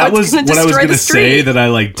from now, that was what I was going to say that I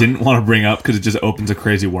like didn't want to bring up because it just opens a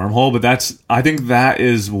crazy wormhole. But I think that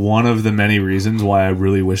is one of the many reasons why I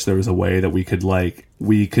really wish there was a way that we could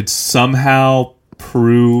somehow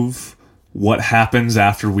prove what happens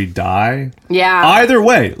after we die. Yeah. Either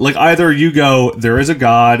way, like either you go, there is a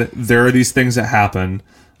God, there are these things that happen,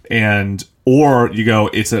 or you go,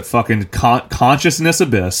 it's a fucking consciousness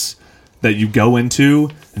abyss that you go into,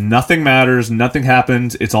 nothing matters, nothing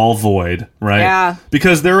happens, it's all void, right? Yeah.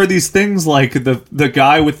 Because there are these things like the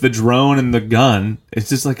guy with the drone and the gun, it's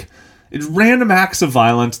just like, it's random acts of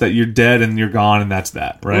violence that you're dead and you're gone and that's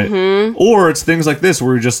that, right? Mm-hmm. Or it's things like this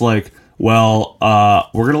where you're just like, well,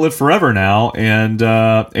 we're going to live forever now, and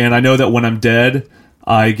I know that when I'm dead,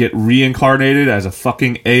 I get reincarnated as a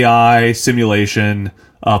fucking AI simulation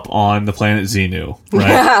up on the planet Xenu,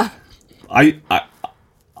 right? Yeah.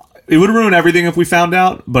 It would ruin everything if we found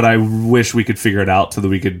out, but I wish we could figure it out so that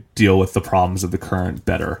we could deal with the problems of the current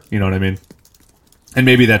better. You know what I mean? And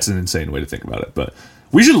maybe that's an insane way to think about it, but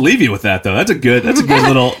we should leave you with that, though. That's a good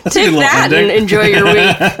little. That's Take a good little that ending. and enjoy your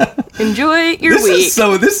week. Enjoy your week.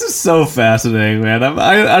 This is so fascinating, man.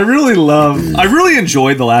 I really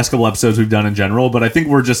enjoyed the last couple episodes we've done in general, but I think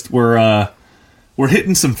we're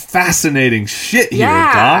hitting some fascinating shit here,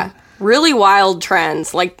 Doc. Really wild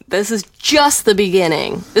trends. Like, this is just the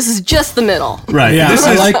beginning. This is just the middle. Right. Yeah,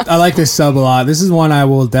 I like this sub a lot. This is one I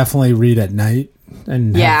will definitely read at night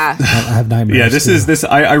and Yeah. I have nightmares. Yeah, this too. is this.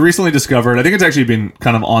 I recently discovered. I think it's actually been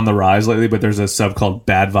kind of on the rise lately. But there's a sub called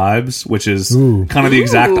Bad Vibes, which is kind of the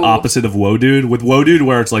exact opposite of Woe Dude. With Woe Dude,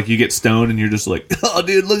 where it's like you get stoned and you're just like, oh,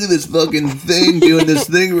 dude, look at this fucking thing doing this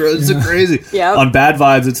thing, bro. It's so crazy. Yep. On Bad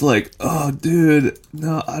Vibes, it's like, oh, dude,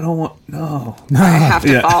 no, I don't want no. I have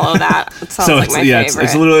to Yeah. follow that. It sounds So like it's my yeah, favorite.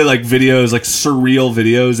 it's literally like videos, like surreal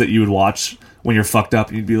videos that you would watch when you're fucked up,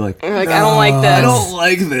 and you'd be like, You're like, I don't like this. I don't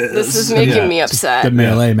like this. This is making Yeah. me upset. the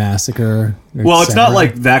Melee Massacre. Well, it's not etc.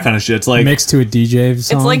 like that kind of shit. It's like mixed to a DJ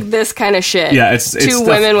song. It's like this kind of shit. Yeah, it's two stuff-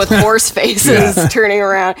 women with horse faces turning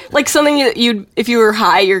around, like something that you'd if you were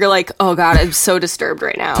high, you're like, oh god, I'm so disturbed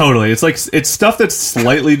right now. totally. It's like it's stuff that's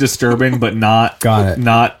slightly disturbing, but not Got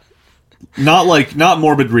it. not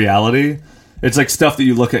morbid reality. It's like stuff that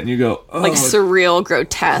you look at and you go, oh, Like surreal,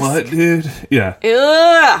 grotesque. what, dude? Yeah.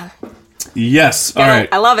 Ugh. Yes. All right.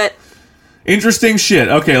 I love it. Interesting shit.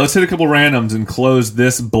 Okay, let's hit a couple randoms and close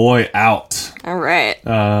this boy out. All right.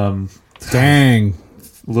 Dang.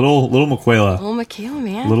 Little Maquela. Little Michaela,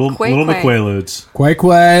 man. Little Quay. Maqueludes.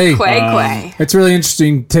 Quay. Quay. It's really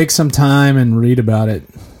interesting. Take some time and read about it.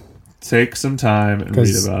 Take some time and read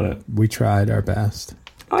 'Cause about it. We tried our best.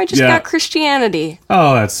 Oh, I just Yeah. got Christianity.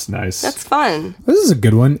 Oh, that's nice. That's fun. This is a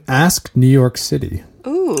good one. Ask New York City.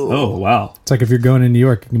 Ooh. oh, wow. It's like if you're going to New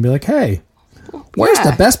York, you can be like, hey, where's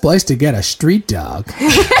Yeah. the best place to get a street dog?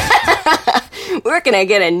 Where can I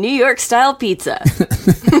get a New York style pizza?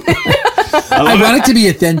 I want it to be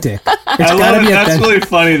authentic. It's I got love to it. be That's authentic. really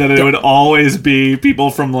funny that it would always be people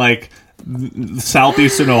from like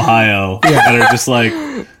southeastern Ohio that are just like,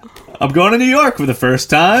 I'm going to New York for the first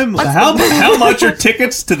time. How much are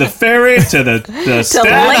tickets to the ferry to the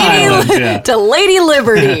Staten Island? Yeah. To Lady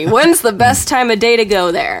Liberty. When's the best time of day to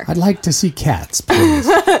go there? I'd like to see cats, please.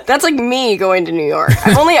 That's like me going to New York.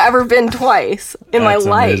 I've only ever been twice in That's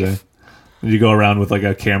my life. amazing. You go around with like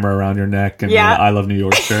a camera around your neck and Yeah. I Love New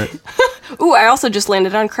York shirt. Ooh, I also just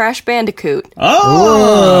landed on Crash Bandicoot.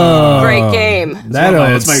 Oh, Great game. That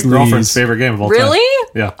it's my girlfriend's sleaze. favorite game of all Really?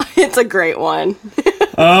 time. Yeah. It's a great one.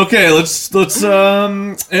 Okay, let's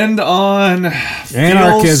end on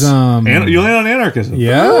Anarchism. You land on anarchism.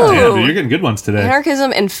 Yeah. Damn, dude, you're getting good ones today.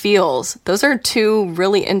 Anarchism and feels. Those are two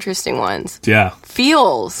really interesting ones. Yeah.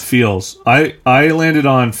 Feels. Feels. I landed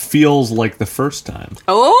on feels like the first time.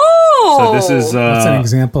 Oh. So this is What's an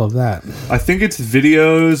example of that? I think it's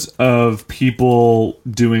videos of people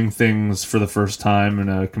doing things for the first time in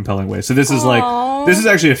a compelling way. So this is this is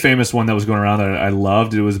actually a famous one that was going around that I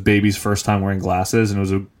loved. It was baby's first time wearing glasses, and it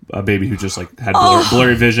was a baby who just like had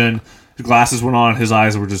blurry vision. His glasses went on, his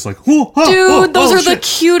eyes were just like, Dude, those are the shit.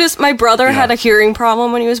 cutest. My brother Yeah. had a hearing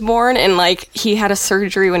problem when he was born, and like he had a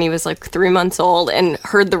surgery when he was like 3 months old and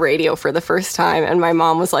heard the radio for the first time. And my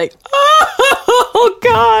mom was like, oh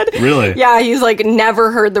God. Really? Yeah, he's like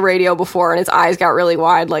never heard the radio before, and his eyes got really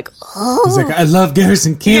wide, like, He's like, I love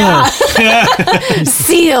Garrison Keillor.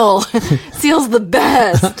 Seal. Seal's the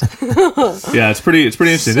best. Yeah, it's pretty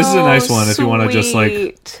interesting. This is a So nice one if you want to just like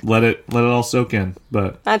sweet. let it all soak in.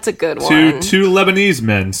 But That's a good two one. Lebanese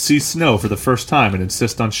men see snow for the first time and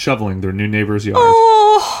insist on shoveling their new neighbor's yard.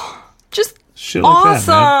 Oh, just Shit like that,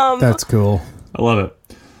 man. awesome. That's cool. I love it.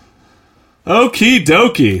 Okie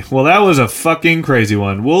dokie. Well, that was a fucking crazy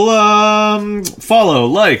one. We'll follow,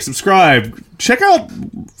 like, subscribe, check out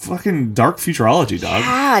fucking Dark Futurology, dog.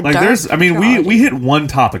 Yeah, like Dark there's I mean Futurology. we hit one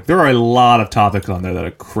topic. There are a lot of topics on there that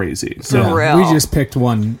are crazy. So Yeah, real. we just picked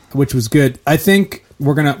one, which was good. I think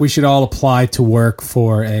we should all apply to work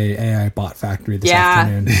for a AI bot factory this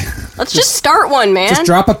afternoon. Let's just start one, man. Just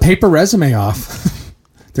drop a paper resume off.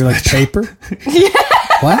 They're like, paper?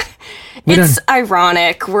 What? We It's don't-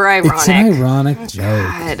 ironic. We're ironic. It's an ironic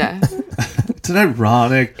joke. God. it's an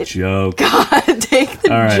ironic joke. God, take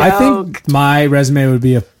the All right. joke. I think my resume would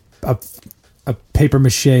be a paper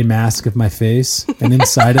mache mask of my face, and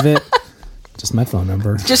inside of it, just my phone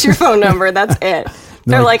number. Just your phone number. That's it.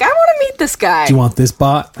 They're like, I want to meet this guy. Do you want this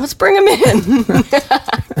bot? Let's bring him in.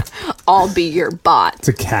 I'll be your bot. It's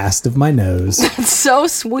a cast of my nose. It's so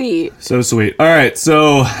sweet. So sweet. All right,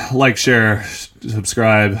 so like, share,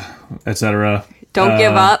 subscribe, etc. Don't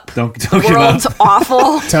give up. Don't give up. World's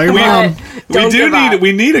awful. Tell your We- mom. Don't give up.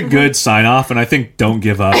 We need a good sign off, and I think "Don't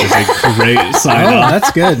Give Up" is a great sign Oh, off.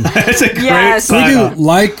 that's good. It's a great Yes. We sign do off.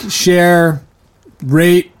 like, share,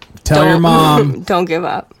 rate, tell your mom. Don't give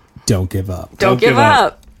up. Don't give up. Don't give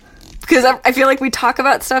up. Because I feel like we talk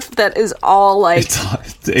about stuff that is all like,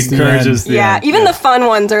 It encourages the yeah, end. even the fun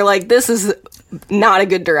ones are like, this is not a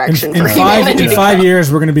good direction In for five humanity. in 5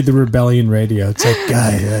 years, we're going to be the rebellion radio. It's like,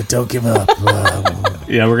 guy, don't give up.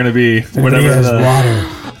 Yeah, we're gonna be Everybody whatever has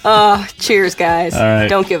the water. Cheers, guys. right.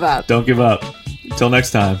 Don't give up. Don't give up. Until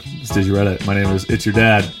next time, it's Did You Reddit. My name is It's Your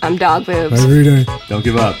Dad. I'm Dog Boobs. Every day. Don't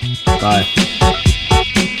give up. Bye.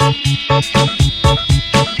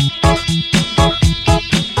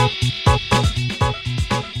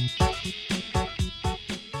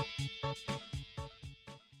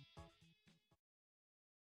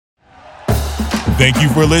 Thank you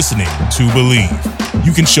for listening to Believe.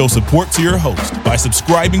 You can show support to your host by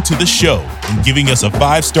subscribing to the show and giving us a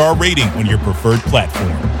 5-star rating on your preferred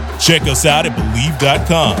platform. Check us out at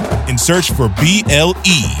Believe.com and search for BLEAV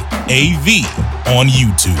on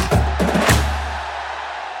YouTube.